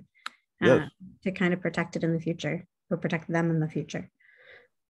done to kind of protect it in the future, or protect them in the future.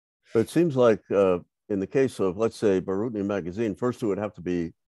 But it seems like in the case of, let's say, Barutni Magazine, first it would have to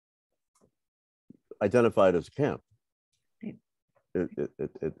be identified as a camp. Right.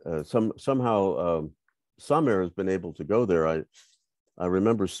 Somehow Samir has been able to go there. I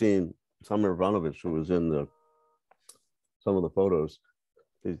remember seeing Samir Ivanovic, who was in some of the photos.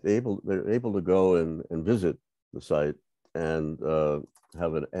 They're able to go and visit the site and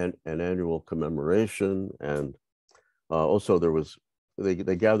have an annual commemoration. And also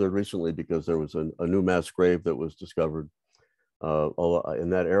they gathered recently because there was a new mass grave that was discovered in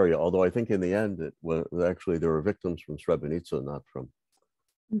that area. Although I think in the end, actually there were victims from Srebrenica,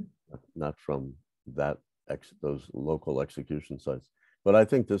 not from those local execution sites. But I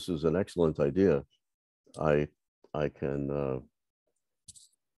think this is an excellent idea. I'd like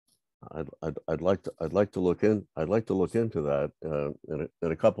to look into that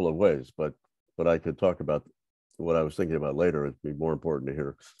in a couple of ways, but I could talk about what I was thinking about later. It'd be more important to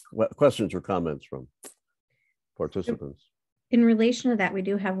hear questions or comments from participants. In relation to that, we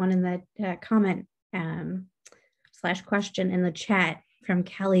do have one in the comment / question in the chat from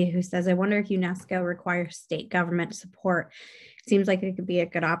Kelly, who says, I wonder if UNESCO requires state government support. Seems like it could be a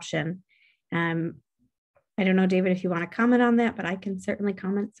good option. I don't know, David, if you want to comment on that, but I can certainly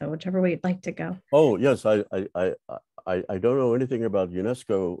comment. So whichever way you'd like to go. Oh, yes. I don't know anything about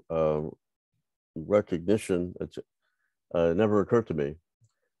UNESCO recognition. It's never occurred to me.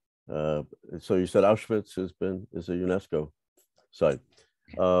 So you said Auschwitz is a UNESCO site,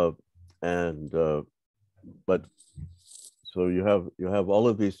 but so you have all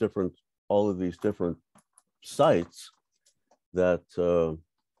of these different sites that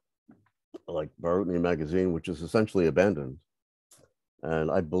like Barutny magazine, which is essentially abandoned, and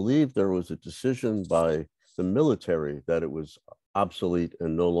I believe there was a decision by the military that it was obsolete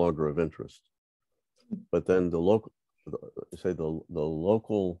and no longer of interest, but then the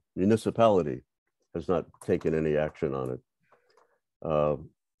local municipality has not taken any action on it.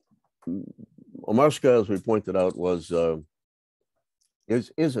 Omarska, as we pointed out,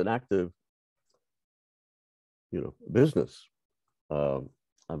 is an active, business.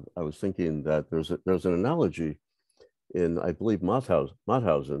 I was thinking that there's an analogy in, I believe,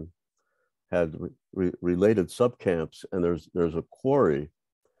 Mauthausen had related subcamps, and there's a quarry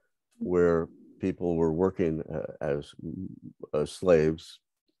where people were working as slaves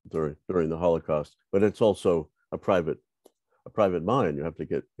during the Holocaust, but it's also a private mine. You have to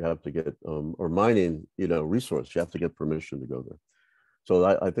get or mining, resource. You have to get permission to go there. So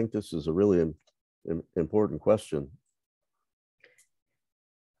I think this is a really important question.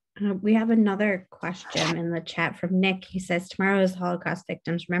 We have another question in the chat from Nick. He says, tomorrow is Holocaust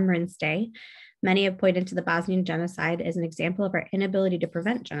Victims Remembrance Day. Many have pointed to the Bosnian genocide as an example of our inability to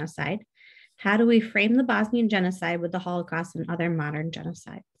prevent genocide. How do we frame the Bosnian genocide with the Holocaust and other modern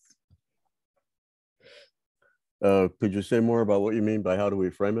genocides? Could you say more about what you mean by how do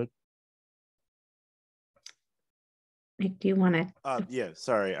we frame it? Like, do you want to? Yeah,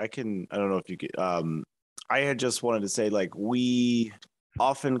 sorry. I don't know if you could. I had just wanted to say, like, we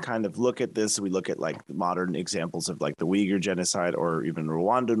often kind of look at this. We look at like the modern examples of like the Uyghur genocide or even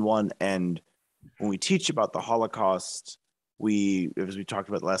Rwandan one. And when we teach about the Holocaust, as we talked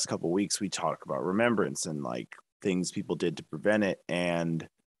about the last couple of weeks, we talk about remembrance and like things people did to prevent it. And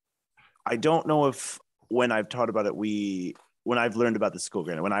I don't know if when I've taught about it, when I've learned about the school,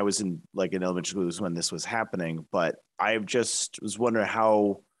 granted, when I was in elementary school was when this was happening, but I just was wondering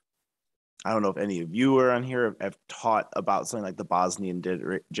how, I don't know if any of you are on here have taught about something like the Bosnian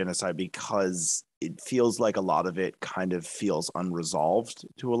genocide, because it feels like a lot of it kind of feels unresolved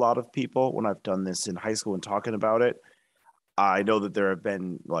to a lot of people when I've done this in high school and talking about it. I know that there have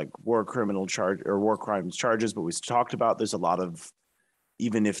been like war crimes charges, but we talked about there's a lot of,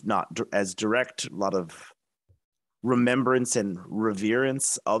 even if not as direct, a lot of remembrance and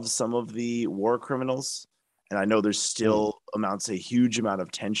reverence of some of the war criminals. And I know there's still a huge amount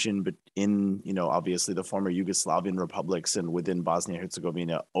of tension, but in, obviously the former Yugoslavian republics and within Bosnia and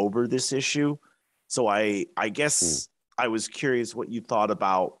Herzegovina over this issue. So I guess I was curious what you thought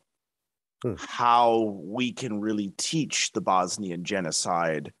about how we can really teach the Bosnian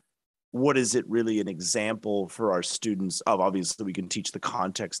genocide. What is it really an example for our students of? Obviously, we can teach the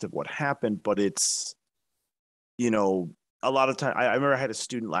context of what happened, but it's, a lot of time. I remember I had a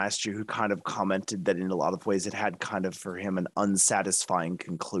student last year who kind of commented that in a lot of ways it had kind of for him an unsatisfying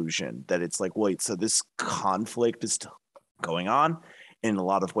conclusion, that it's like, wait, so this conflict is still going on. In a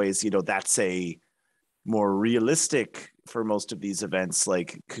lot of ways, that's a more realistic for most of these events,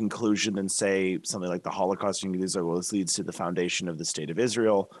 like conclusion than say something like the Holocaust. You can use, well, this leads to the foundation of the state of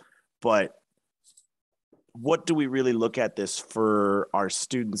Israel. But what do we really look at this for our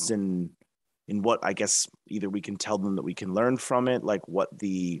students in what, I guess, either we can tell them that we can learn from it, like what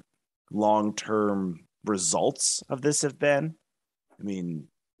the long-term results of this have been? I mean,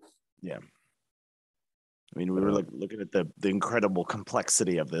 yeah. I mean, we were looking at the incredible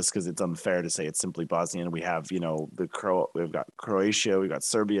complexity of this, because it's unfair to say it's simply Bosnian. We have, we've got Croatia, we've got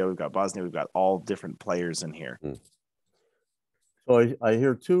Serbia, we've got Bosnia, we've got all different players in here. So I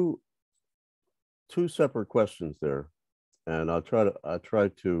hear two separate questions there, and I'll try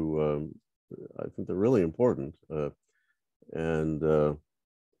to I think they're really important, and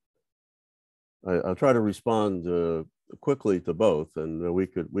I'll try to respond quickly to both, and we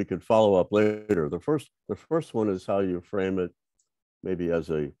could follow up later. The first one is how you frame it, maybe as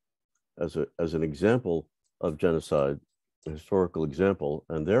an example of genocide, a historical example,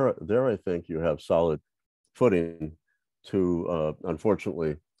 and there I think you have solid footing to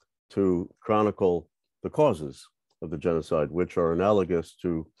unfortunately to chronicle the causes of the genocide, which are analogous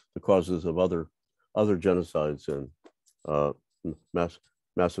to the causes of other genocides and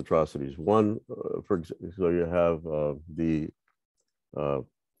mass atrocities. One, so you have the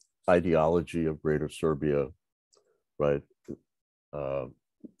ideology of Greater Serbia, right?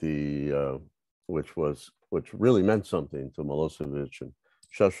 The which really meant something to Milosevic and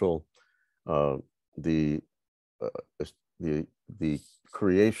Šešelj. The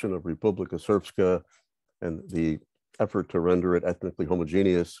creation of Republika Srpska and the effort to render it ethnically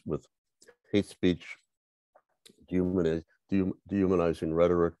homogeneous with hate speech, dehumanizing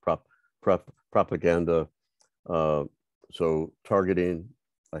rhetoric, propaganda, so targeting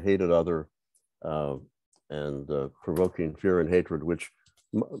a hated other and provoking fear and hatred, which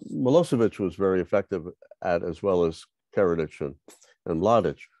Milosevic was very effective at, as well as Karadzic and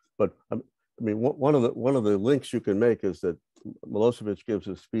Mladic. But I mean, one of the links you can make is that Milosevic gives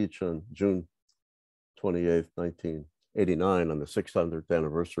a speech on June 28th, 1989, on the 600th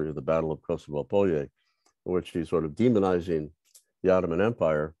anniversary of the Battle of Kosovo Polje, in which he's sort of demonizing the Ottoman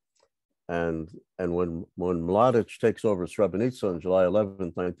Empire. And when Mladic takes over Srebrenica on July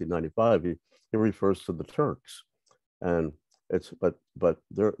 11th, 1995, he refers to the Turks, and but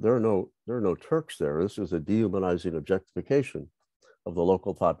there are no Turks there. This is a dehumanizing objectification of the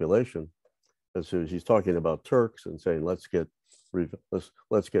local population. As he's talking about Turks and saying let's get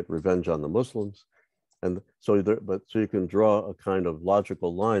revenge on the Muslims, and so you can draw a kind of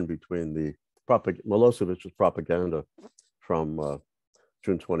logical line between the Milosevic's propaganda from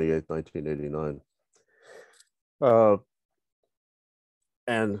June 28, 1989.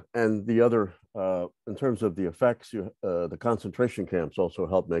 And the other, in terms of the effects, the concentration camps also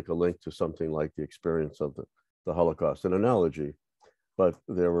help make a link to something like the experience of the Holocaust, an analogy. But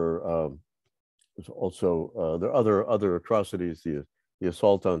there were also there are other atrocities, the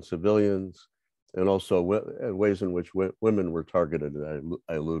assault on civilians, and also ways in which women were targeted.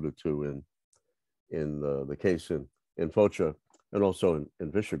 I alluded to in the case in Foča, and also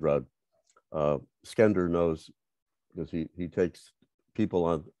in Visegrad. Skender knows, because he takes people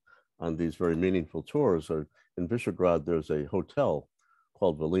on these very meaningful tours. In Visegrad, there's a hotel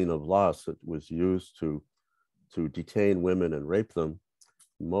called Velina Vlas that was used to detain women and rape them.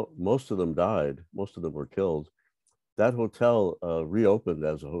 Most of them died. Most of them were killed. That hotel reopened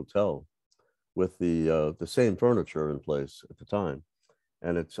as a hotel with the same furniture in place at the time,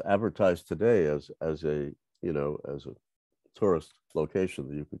 and it's advertised today as a tourist location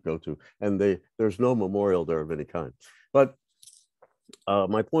that you could go to, and there's no memorial there of any kind. But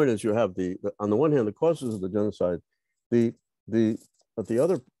my point is, you have on the one hand the causes of the genocide, but the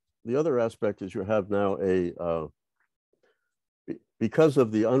other aspect is you have now because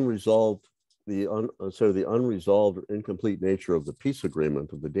of the unresolved or incomplete nature of the peace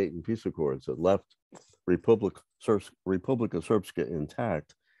agreement of the Dayton Peace Accords that left Republika Srpska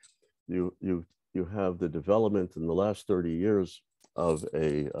intact. You have the development in the last 30 years of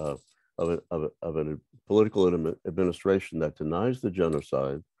a political administration that denies the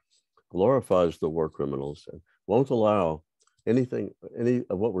genocide, glorifies the war criminals, and won't allow any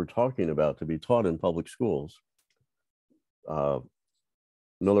of what we're talking about to be taught in public schools.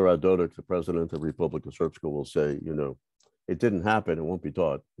 Milorad Dodik, the president of Republika Srpska, will say, it didn't happen, it won't be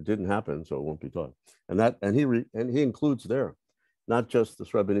taught. It didn't happen, so it won't be taught. And he includes there not just the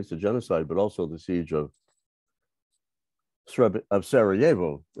Srebrenica genocide, but also the siege of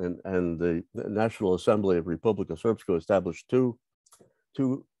Sarajevo, and the National Assembly of Republika Srpska established two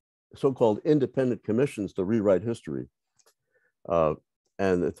so-called independent commissions to rewrite history.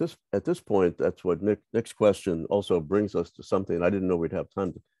 And at this point, that's what Nick's question also brings us to something I didn't know we'd have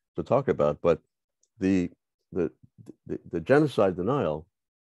time to talk about, but the genocide denial.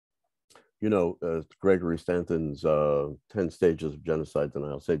 Gregory Stanton's 10 stages of genocide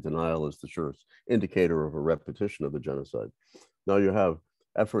denial say denial is the surest indicator of a repetition of the genocide. Now you have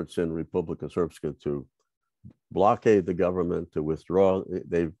efforts in Republika Srpska to blockade the government, to withdraw.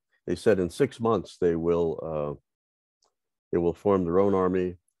 They said in 6 months they will form their own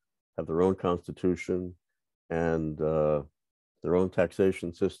army, have their own constitution, and their own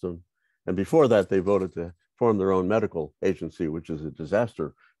taxation system. And before that, they voted to form their own medical agency, which is a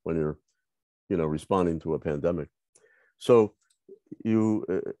disaster when you're responding to a pandemic. So you,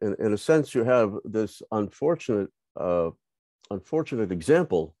 in a sense, you have this unfortunate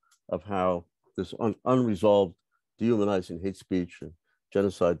example of how this unresolved dehumanizing hate speech and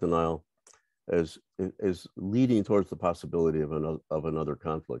genocide denial is leading towards the possibility of another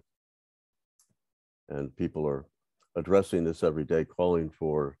conflict. And people are addressing this every day, calling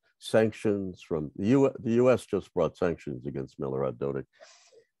for sanctions from the U.S. just brought sanctions against Milorad Dodik.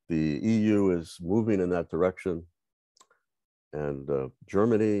 The EU is moving in that direction, and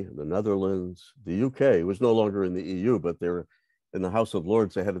Germany, the Netherlands, the UK was no longer in the EU, but they were in the House of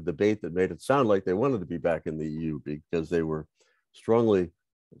Lords. They had a debate that made it sound like they wanted to be back in the EU because they were strongly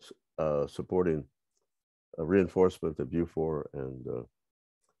supporting a reinforcement of EUFOR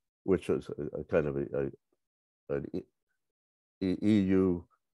which is a kind of an EU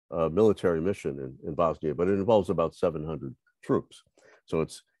military mission in Bosnia, but it involves about 700 troops. So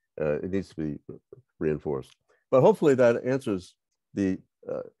it needs to be reinforced. But hopefully that answers the.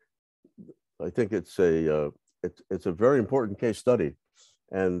 I think it's a very important case study,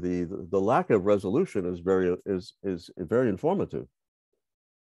 and the lack of resolution is very informative.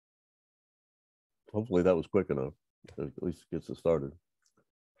 Hopefully that was quick enough. At least gets us started.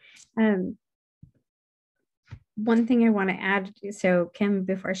 One thing I want to add, so Kim,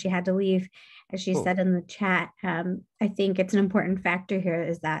 before she had to leave, as she said in the chat, I think it's an important factor here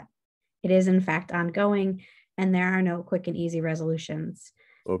is that it is in fact ongoing and there are no quick and easy resolutions.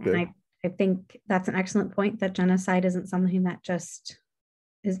 Okay. And I think that's an excellent point, that genocide isn't something that just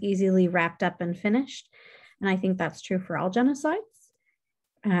is easily wrapped up and finished. And I think that's true for all genocides.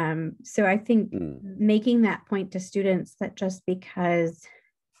 So I think making that point to students that just because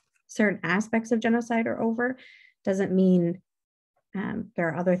certain aspects of genocide are over doesn't mean there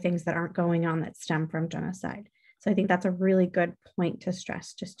are other things that aren't going on that stem from genocide. So I think that's a really good point to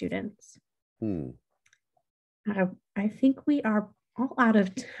stress to students. I think we are all out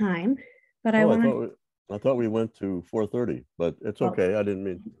of time, but I thought we went to 4:30, but it's okay. I didn't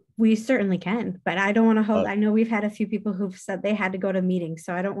mean. We certainly can, but I don't want to hold. I know we've had a few people who've said they had to go to meetings,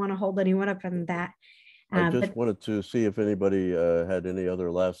 so I don't want to hold anyone up on that. I just wanted to see if anybody had any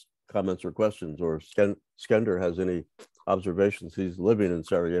other last comments or questions, or Skender has any observations. He's living in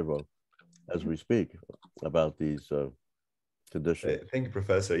Sarajevo as we speak about these conditions. Thank you,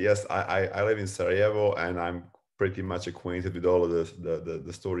 Professor. Yes, I live in Sarajevo, and I'm pretty much acquainted with all of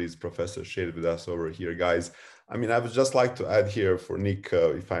the stories Professor shared with us over here, guys. I mean, I would just like to add here for Nick,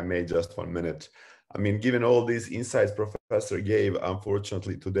 if I may, just 1 minute. I mean, given all these insights Professor gave,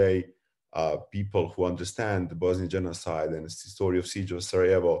 unfortunately today, people who understand the Bosnian genocide and the story of siege of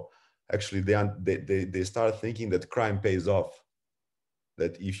Sarajevo, actually they start thinking that crime pays off.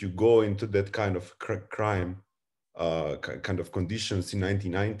 That if you go into that kind of crime, kind of conditions in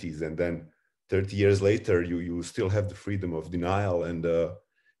 1990s, and then 30 years later, you still have the freedom of denial and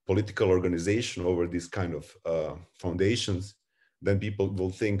political organization over these kind of foundations, then people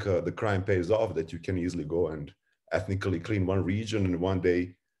will think the crime pays off, that you can easily go and ethnically clean one region and one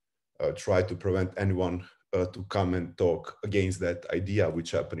day try to prevent anyone to come and talk against that idea,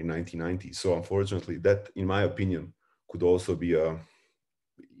 which happened in 1990. So unfortunately, that, in my opinion, could also be an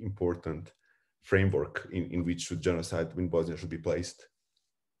important framework in which genocide in Bosnia should be placed.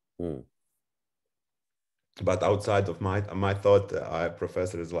 But outside of my thought,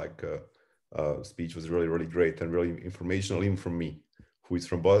 Professor's speech was really, really great and really informational, even from me, who is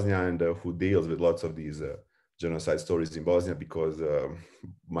from Bosnia and who deals with lots of these genocide stories in Bosnia, because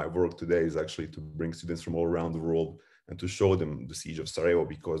my work today is actually to bring students from all around the world and to show them the siege of Sarajevo,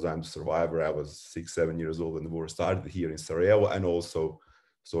 because I'm the survivor. I was 6-7 years old when the war started here in Sarajevo, and also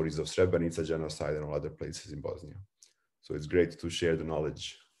stories of Srebrenica genocide and all other places in Bosnia. So it's great to share the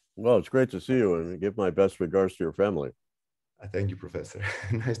knowledge. Well, it's great to see you, and give my best regards to your family. Thank you, Professor.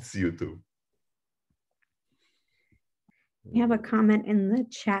 Nice to see you too. We have a comment in the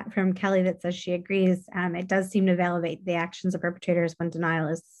chat from Kelly that says she agrees. It does seem to validate the actions of perpetrators when denial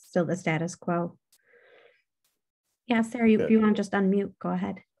is still the status quo. Yeah, Sarah, if you want to just unmute, go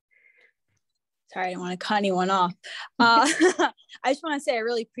ahead. Sorry, I don't want to cut anyone off. I just want to say I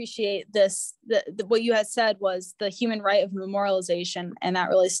really appreciate this. What you had said was the human right of memorialization, and that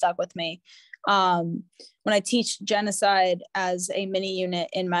really stuck with me. When I teach genocide as a mini unit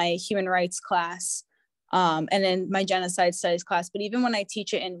in my human rights class, and in my genocide studies class, but even when I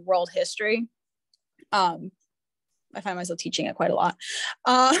teach it in world history, I find myself teaching it quite a lot.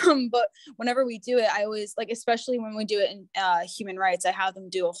 But whenever we do it, I always, especially when we do it in human rights, I have them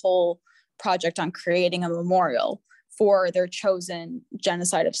do a whole project on creating a memorial for their chosen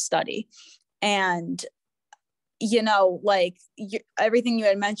genocide of study. And, everything you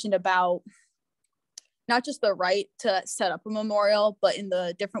had mentioned about not just the right to set up a memorial, but in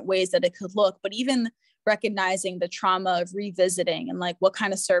the different ways that it could look, but even recognizing the trauma of revisiting and what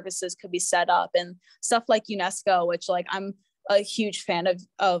kind of services could be set up and stuff like UNESCO, which I'm a huge fan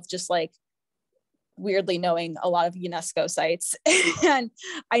of just weirdly knowing a lot of UNESCO sites. And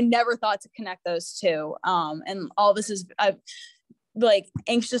I never thought to connect those two. And all this is, I've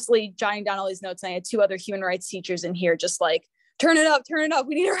anxiously jotting down all these notes. And I had 2 other human rights teachers in here, just turn it up.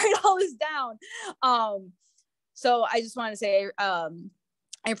 We need to write all this down. So I just wanted to say, I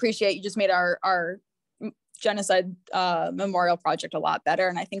appreciate you just made our genocide memorial project a lot better.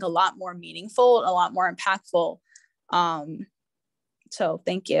 And I think a lot more meaningful and a lot more impactful. So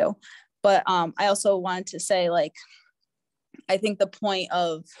thank you. But I also wanted to say, I think the point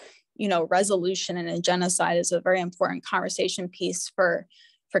of, resolution in a genocide is a very important conversation piece for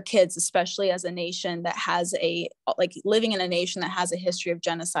kids, especially as a nation that has living in a nation that has a history of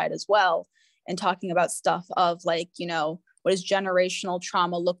genocide as well, and talking about stuff of what does generational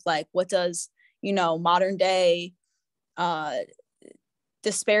trauma look like? What does, modern day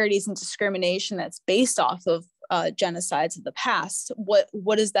disparities and discrimination that's based off of genocides of the past,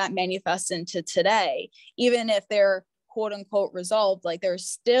 what does that manifest into today? Even if they're quote unquote resolved, there's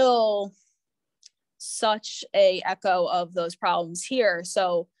still such a echo of those problems here.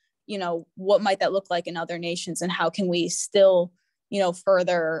 So, what might that look like in other nations, and how can we still,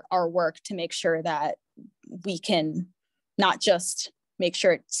 further our work to make sure that we can not just make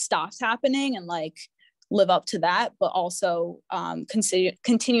sure it stops happening and live up to that, but also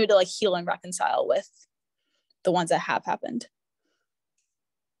continue to heal and reconcile with the ones that have happened.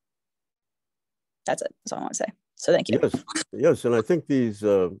 That's it. That's all I want to say. So thank you. Yes, and I think these,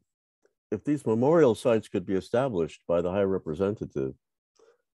 if these memorial sites could be established by the High Representative,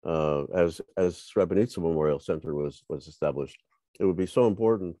 as Srebrenica Memorial Center was established, it would be so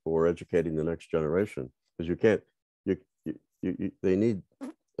important for educating the next generation, because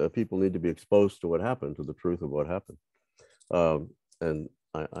people need to be exposed to what happened, to the truth of what happened. And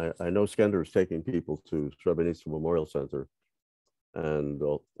I know Skender is taking people to Srebrenica Memorial Center, and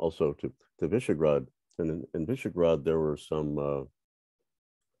also to Visegrad. And in Visegrad, there were some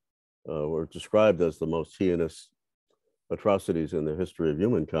were described as the most heinous atrocities in the history of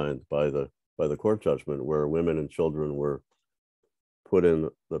humankind by the court judgment, where women and children were put in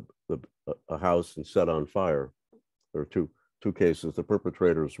a house and set on fire. There were two cases. The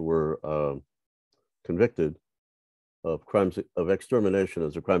perpetrators were convicted of crimes of extermination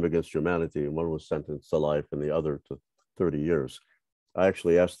as a crime against humanity, and one was sentenced to life and the other to 30 years. I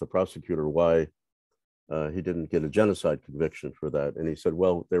actually asked the prosecutor why he didn't get a genocide conviction for that, and he said,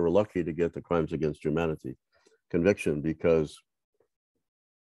 well, they were lucky to get the crimes against humanity conviction because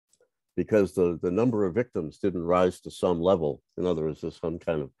the number of victims didn't rise to some level. In other words, there's some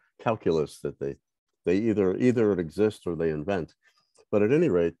kind of calculus that they either it exists or they invent. But at any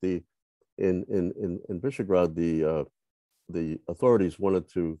rate, in Visegrad, the authorities wanted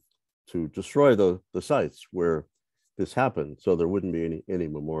to destroy the sites where this happened, so there wouldn't be any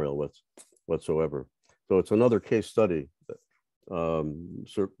memorial whatsoever. So it's another case study.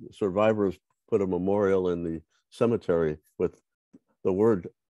 Survivors put a memorial in the cemetery with the word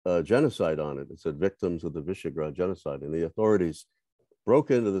genocide on it. It said victims of the Visegrad genocide, and the authorities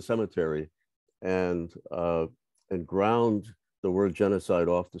broke into the cemetery and ground the word genocide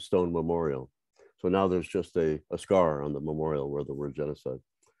off the stone memorial. So now there's just a scar on the memorial where the word genocide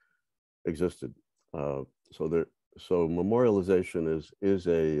existed. So memorialization is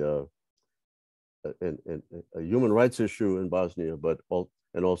a human rights issue in Bosnia,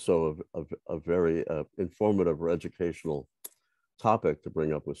 and also a very informative or educational topic to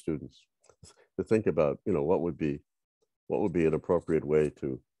bring up with students, to think about, what would be an appropriate way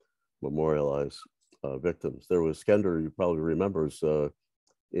to memorialize victims. There was, Skender, you probably remembers,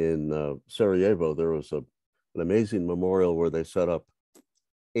 in Sarajevo, there was an amazing memorial where they set up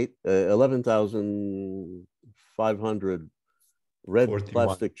 11,500 red 41.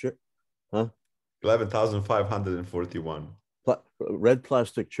 plastic chairs. 11,541 red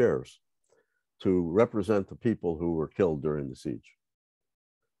plastic chairs to represent the people who were killed during the siege.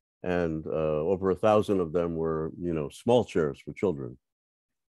 And over 1,000 of them were, small chairs for children.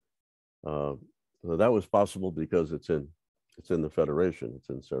 So that was possible because it's in the Federation, it's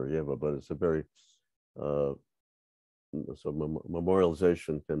in Sarajevo, but it's a very,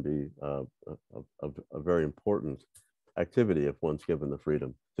 memorialization can be a very important activity if one's given the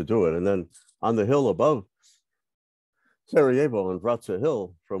freedom to do it. And then on the hill above Sarajevo, on Vratsa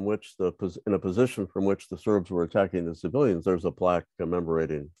Hill, in a position from which the Serbs were attacking the civilians, there's a plaque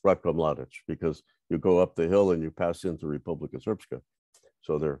commemorating Ratko Mladic, because you go up the hill and you pass into Republika Srpska.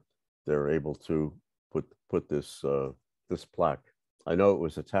 So they're able to put this plaque. I know it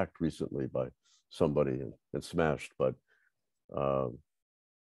was attacked recently by somebody and smashed, but I'm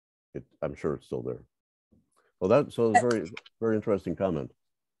sure it's still there. Well, it's a very, very interesting comment.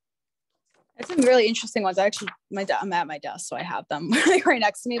 It's some really interesting ones. Actually, I'm at my desk, so I have them right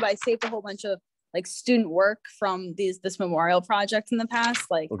next to me. But I saved a whole bunch of student work from this memorial project in the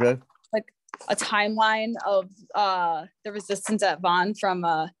past, like a timeline of the resistance at Van from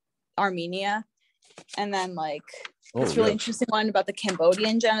Armenia, and then this really interesting one about the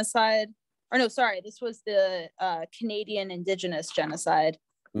Cambodian genocide. Or no, sorry, this was the Canadian Indigenous genocide.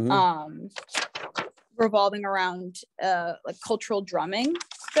 Mm-hmm. Revolving around cultural drumming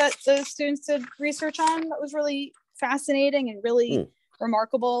that the students did research on. That was really fascinating and really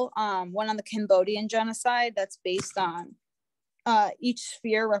remarkable. One on the Cambodian genocide that's based on each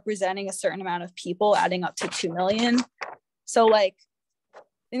sphere representing a certain amount of people, adding up to 2 million. So like,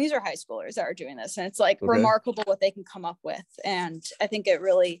 and these are high schoolers that are doing this, and it's like remarkable what they can come up with. And I think it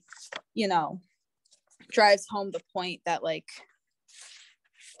really, you know, drives home the point that like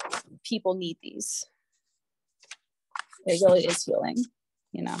people need these. It really is healing,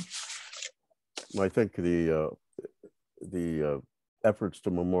 you know. I think the efforts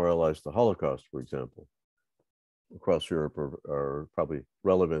to memorialize the Holocaust, for example, across Europe are probably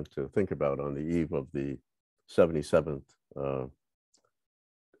relevant to think about on the eve of the 77th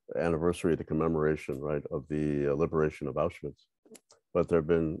anniversary of the commemoration, right, of the liberation of Auschwitz. But there have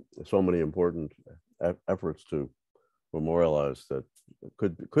been so many important efforts to memorialize that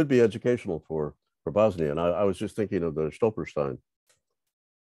could be educational for Bosnia. And I was just thinking of the Stolperstein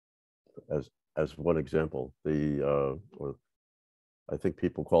as one example. Or I think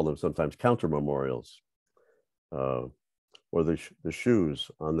people call them sometimes counter memorials, or the shoes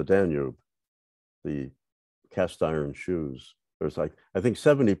on the Danube, the cast iron shoes. There's like, I think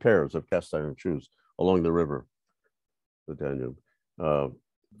 70 pairs of cast iron shoes along the river, the Danube.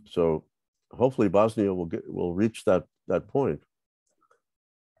 So hopefully Bosnia will reach that point.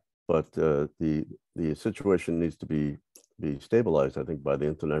 But the situation needs to be stabilized, I think, by the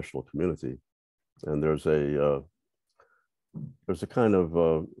international community. And there's a kind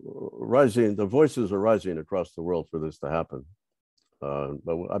of rising, the voices are rising across the world for this to happen.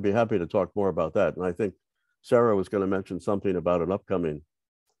 But I'd be happy to talk more about that. And I think Sarah was going to mention something about an upcoming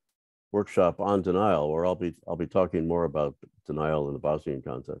workshop on denial, where I'll be talking more about denial in the Bosnian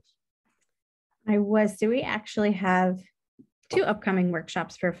context. So we actually have 2 upcoming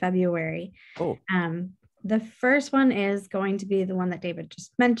workshops for February. Oh. The first one is going to be the one that David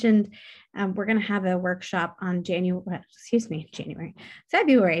just mentioned. We're going to have a workshop on February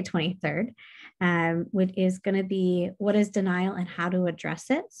 23rd, which is going to be what is denial and how to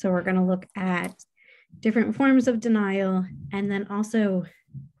address it. So we're going to look at different forms of denial, and then also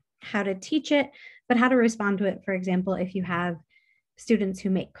how to teach it, but how to respond to it. For example, if you have students who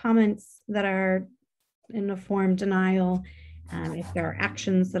make comments that are in a form denial, if there are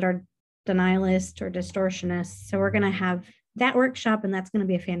actions that are denialist or distortionist. So we're going to have that workshop, and that's going to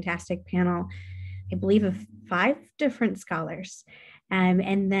be a fantastic panel, I believe, of 5 different scholars.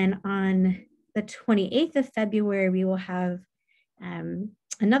 And then on the 28th of February, we will have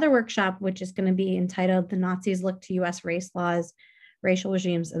another workshop, which is going to be entitled "The Nazis Looked to U.S. Race Laws, Racial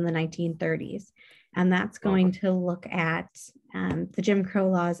Regimes in the 1930s." And that's going to look at the Jim Crow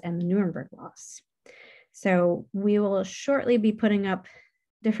laws and the Nuremberg laws. So we will shortly be putting up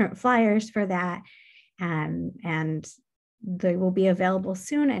different flyers for that, and they will be available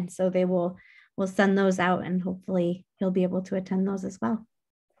soon. And so we'll send those out, and hopefully you'll be able to attend those as well.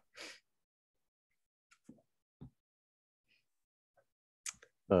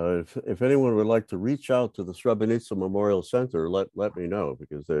 If anyone would like to reach out to the Srebrenica Memorial Center, let me know,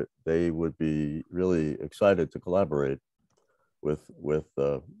 because they would be really excited to collaborate with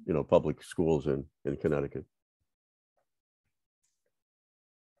public schools in Connecticut.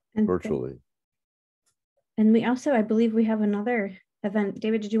 And virtually. And we also, I believe we have another event.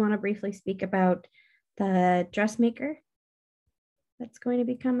 David, did you want to briefly speak about the dressmaker that's going to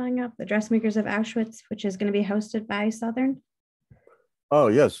be coming up, the Dressmakers of Auschwitz, which is going to be hosted by Southern? Oh,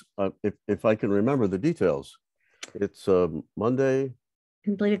 yes. If I can remember the details. It's Monday.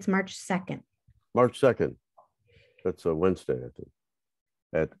 I believe it's March 2nd. March 2nd. That's a Wednesday, I think.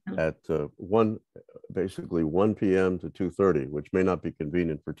 At 1 p.m. to 2:30, which may not be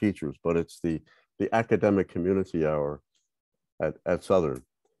convenient for teachers, but it's the academic community hour at Southern.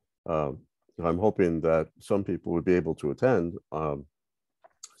 I'm hoping that some people would be able to attend,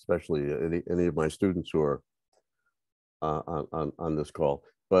 especially any of my students who are on this call.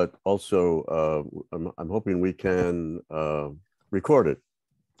 But also, I'm hoping we can record it,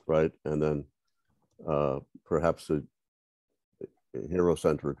 right, and then perhaps a Hero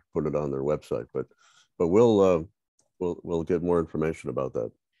Center put it on their website. But we'll get more information about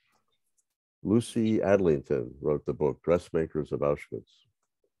that. Lucy Adlington wrote the book Dressmakers of Auschwitz.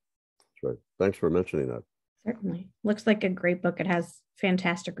 That's right. Thanks for mentioning that. Certainly. Looks like a great book. It has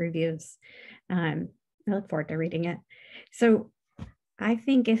fantastic reviews. I look forward to reading it. So I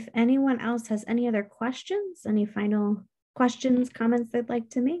think if anyone else has any other questions, any final questions, comments they'd like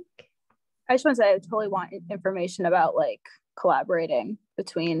to make. I just want to say I totally want information about like collaborating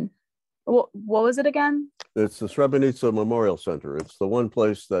between, what was it again? It's the Srebrenica Memorial Center. It's the one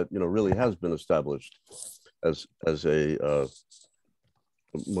place that really has been established as a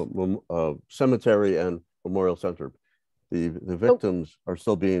cemetery and Memorial Center. The victims are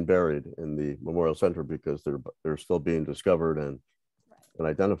still being buried in the Memorial Center because they're still being discovered and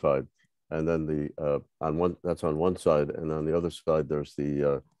identified. And then that's on one side, and on the other side there's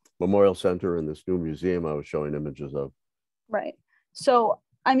the Memorial Center and this new museum I was showing images of. Right. So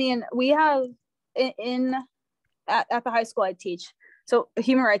I mean, we have at the high school I teach. So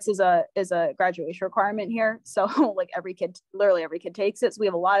human rights is a graduation requirement here. So like literally every kid takes it. So we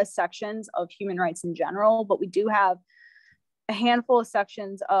have a lot of sections of human rights in general, but we do have a handful of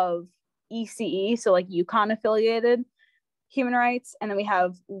sections of ECE, so like UConn affiliated human rights. And then we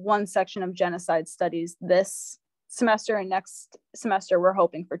have one section of genocide studies this semester, and next semester we're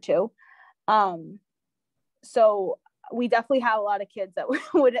hoping for 2. So we definitely have a lot of kids that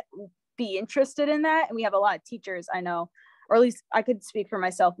would be interested in that. And we have a lot of teachers I know, or at least I could speak for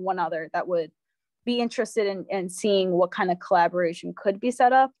myself, one other that would be interested in seeing what kind of collaboration could be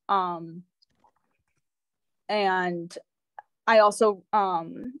set up. And I also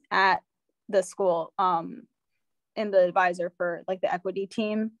at the school am the advisor for like the equity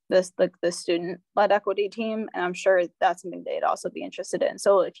team, the student-led equity team, and I'm sure that's something they'd also be interested in.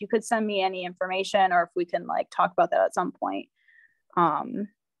 So if you could send me any information, or if we can like talk about that at some point.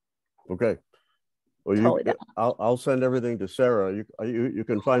 Okay. Well, totally I'll send everything to Sarah. You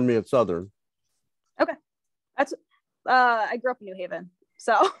can find me at Southern. Okay, that's I grew up in New Haven,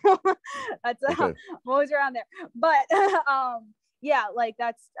 so that's okay. I'm always around there. But yeah, like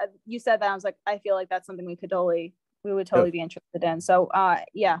that's you said that, I was like, I feel like that's something we would totally be interested in. So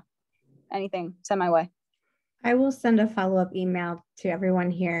yeah, anything, send my way. I will send a follow-up email to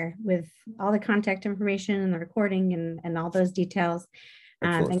everyone here with all the contact information and the recording and all those details,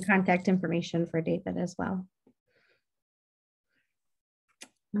 and contact information for David as well.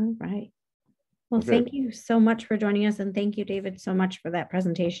 All right. Well, thank you so much for joining us, and thank you, David, so much for that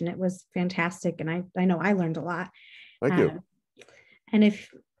presentation. It was fantastic, and I know I learned a lot. Thank you. And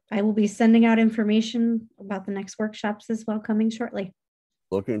if I will be sending out information about the next workshops as well coming shortly.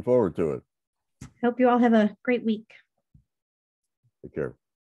 Looking forward to it. Hope you all have a great week. Take care.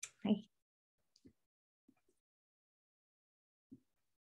 Bye.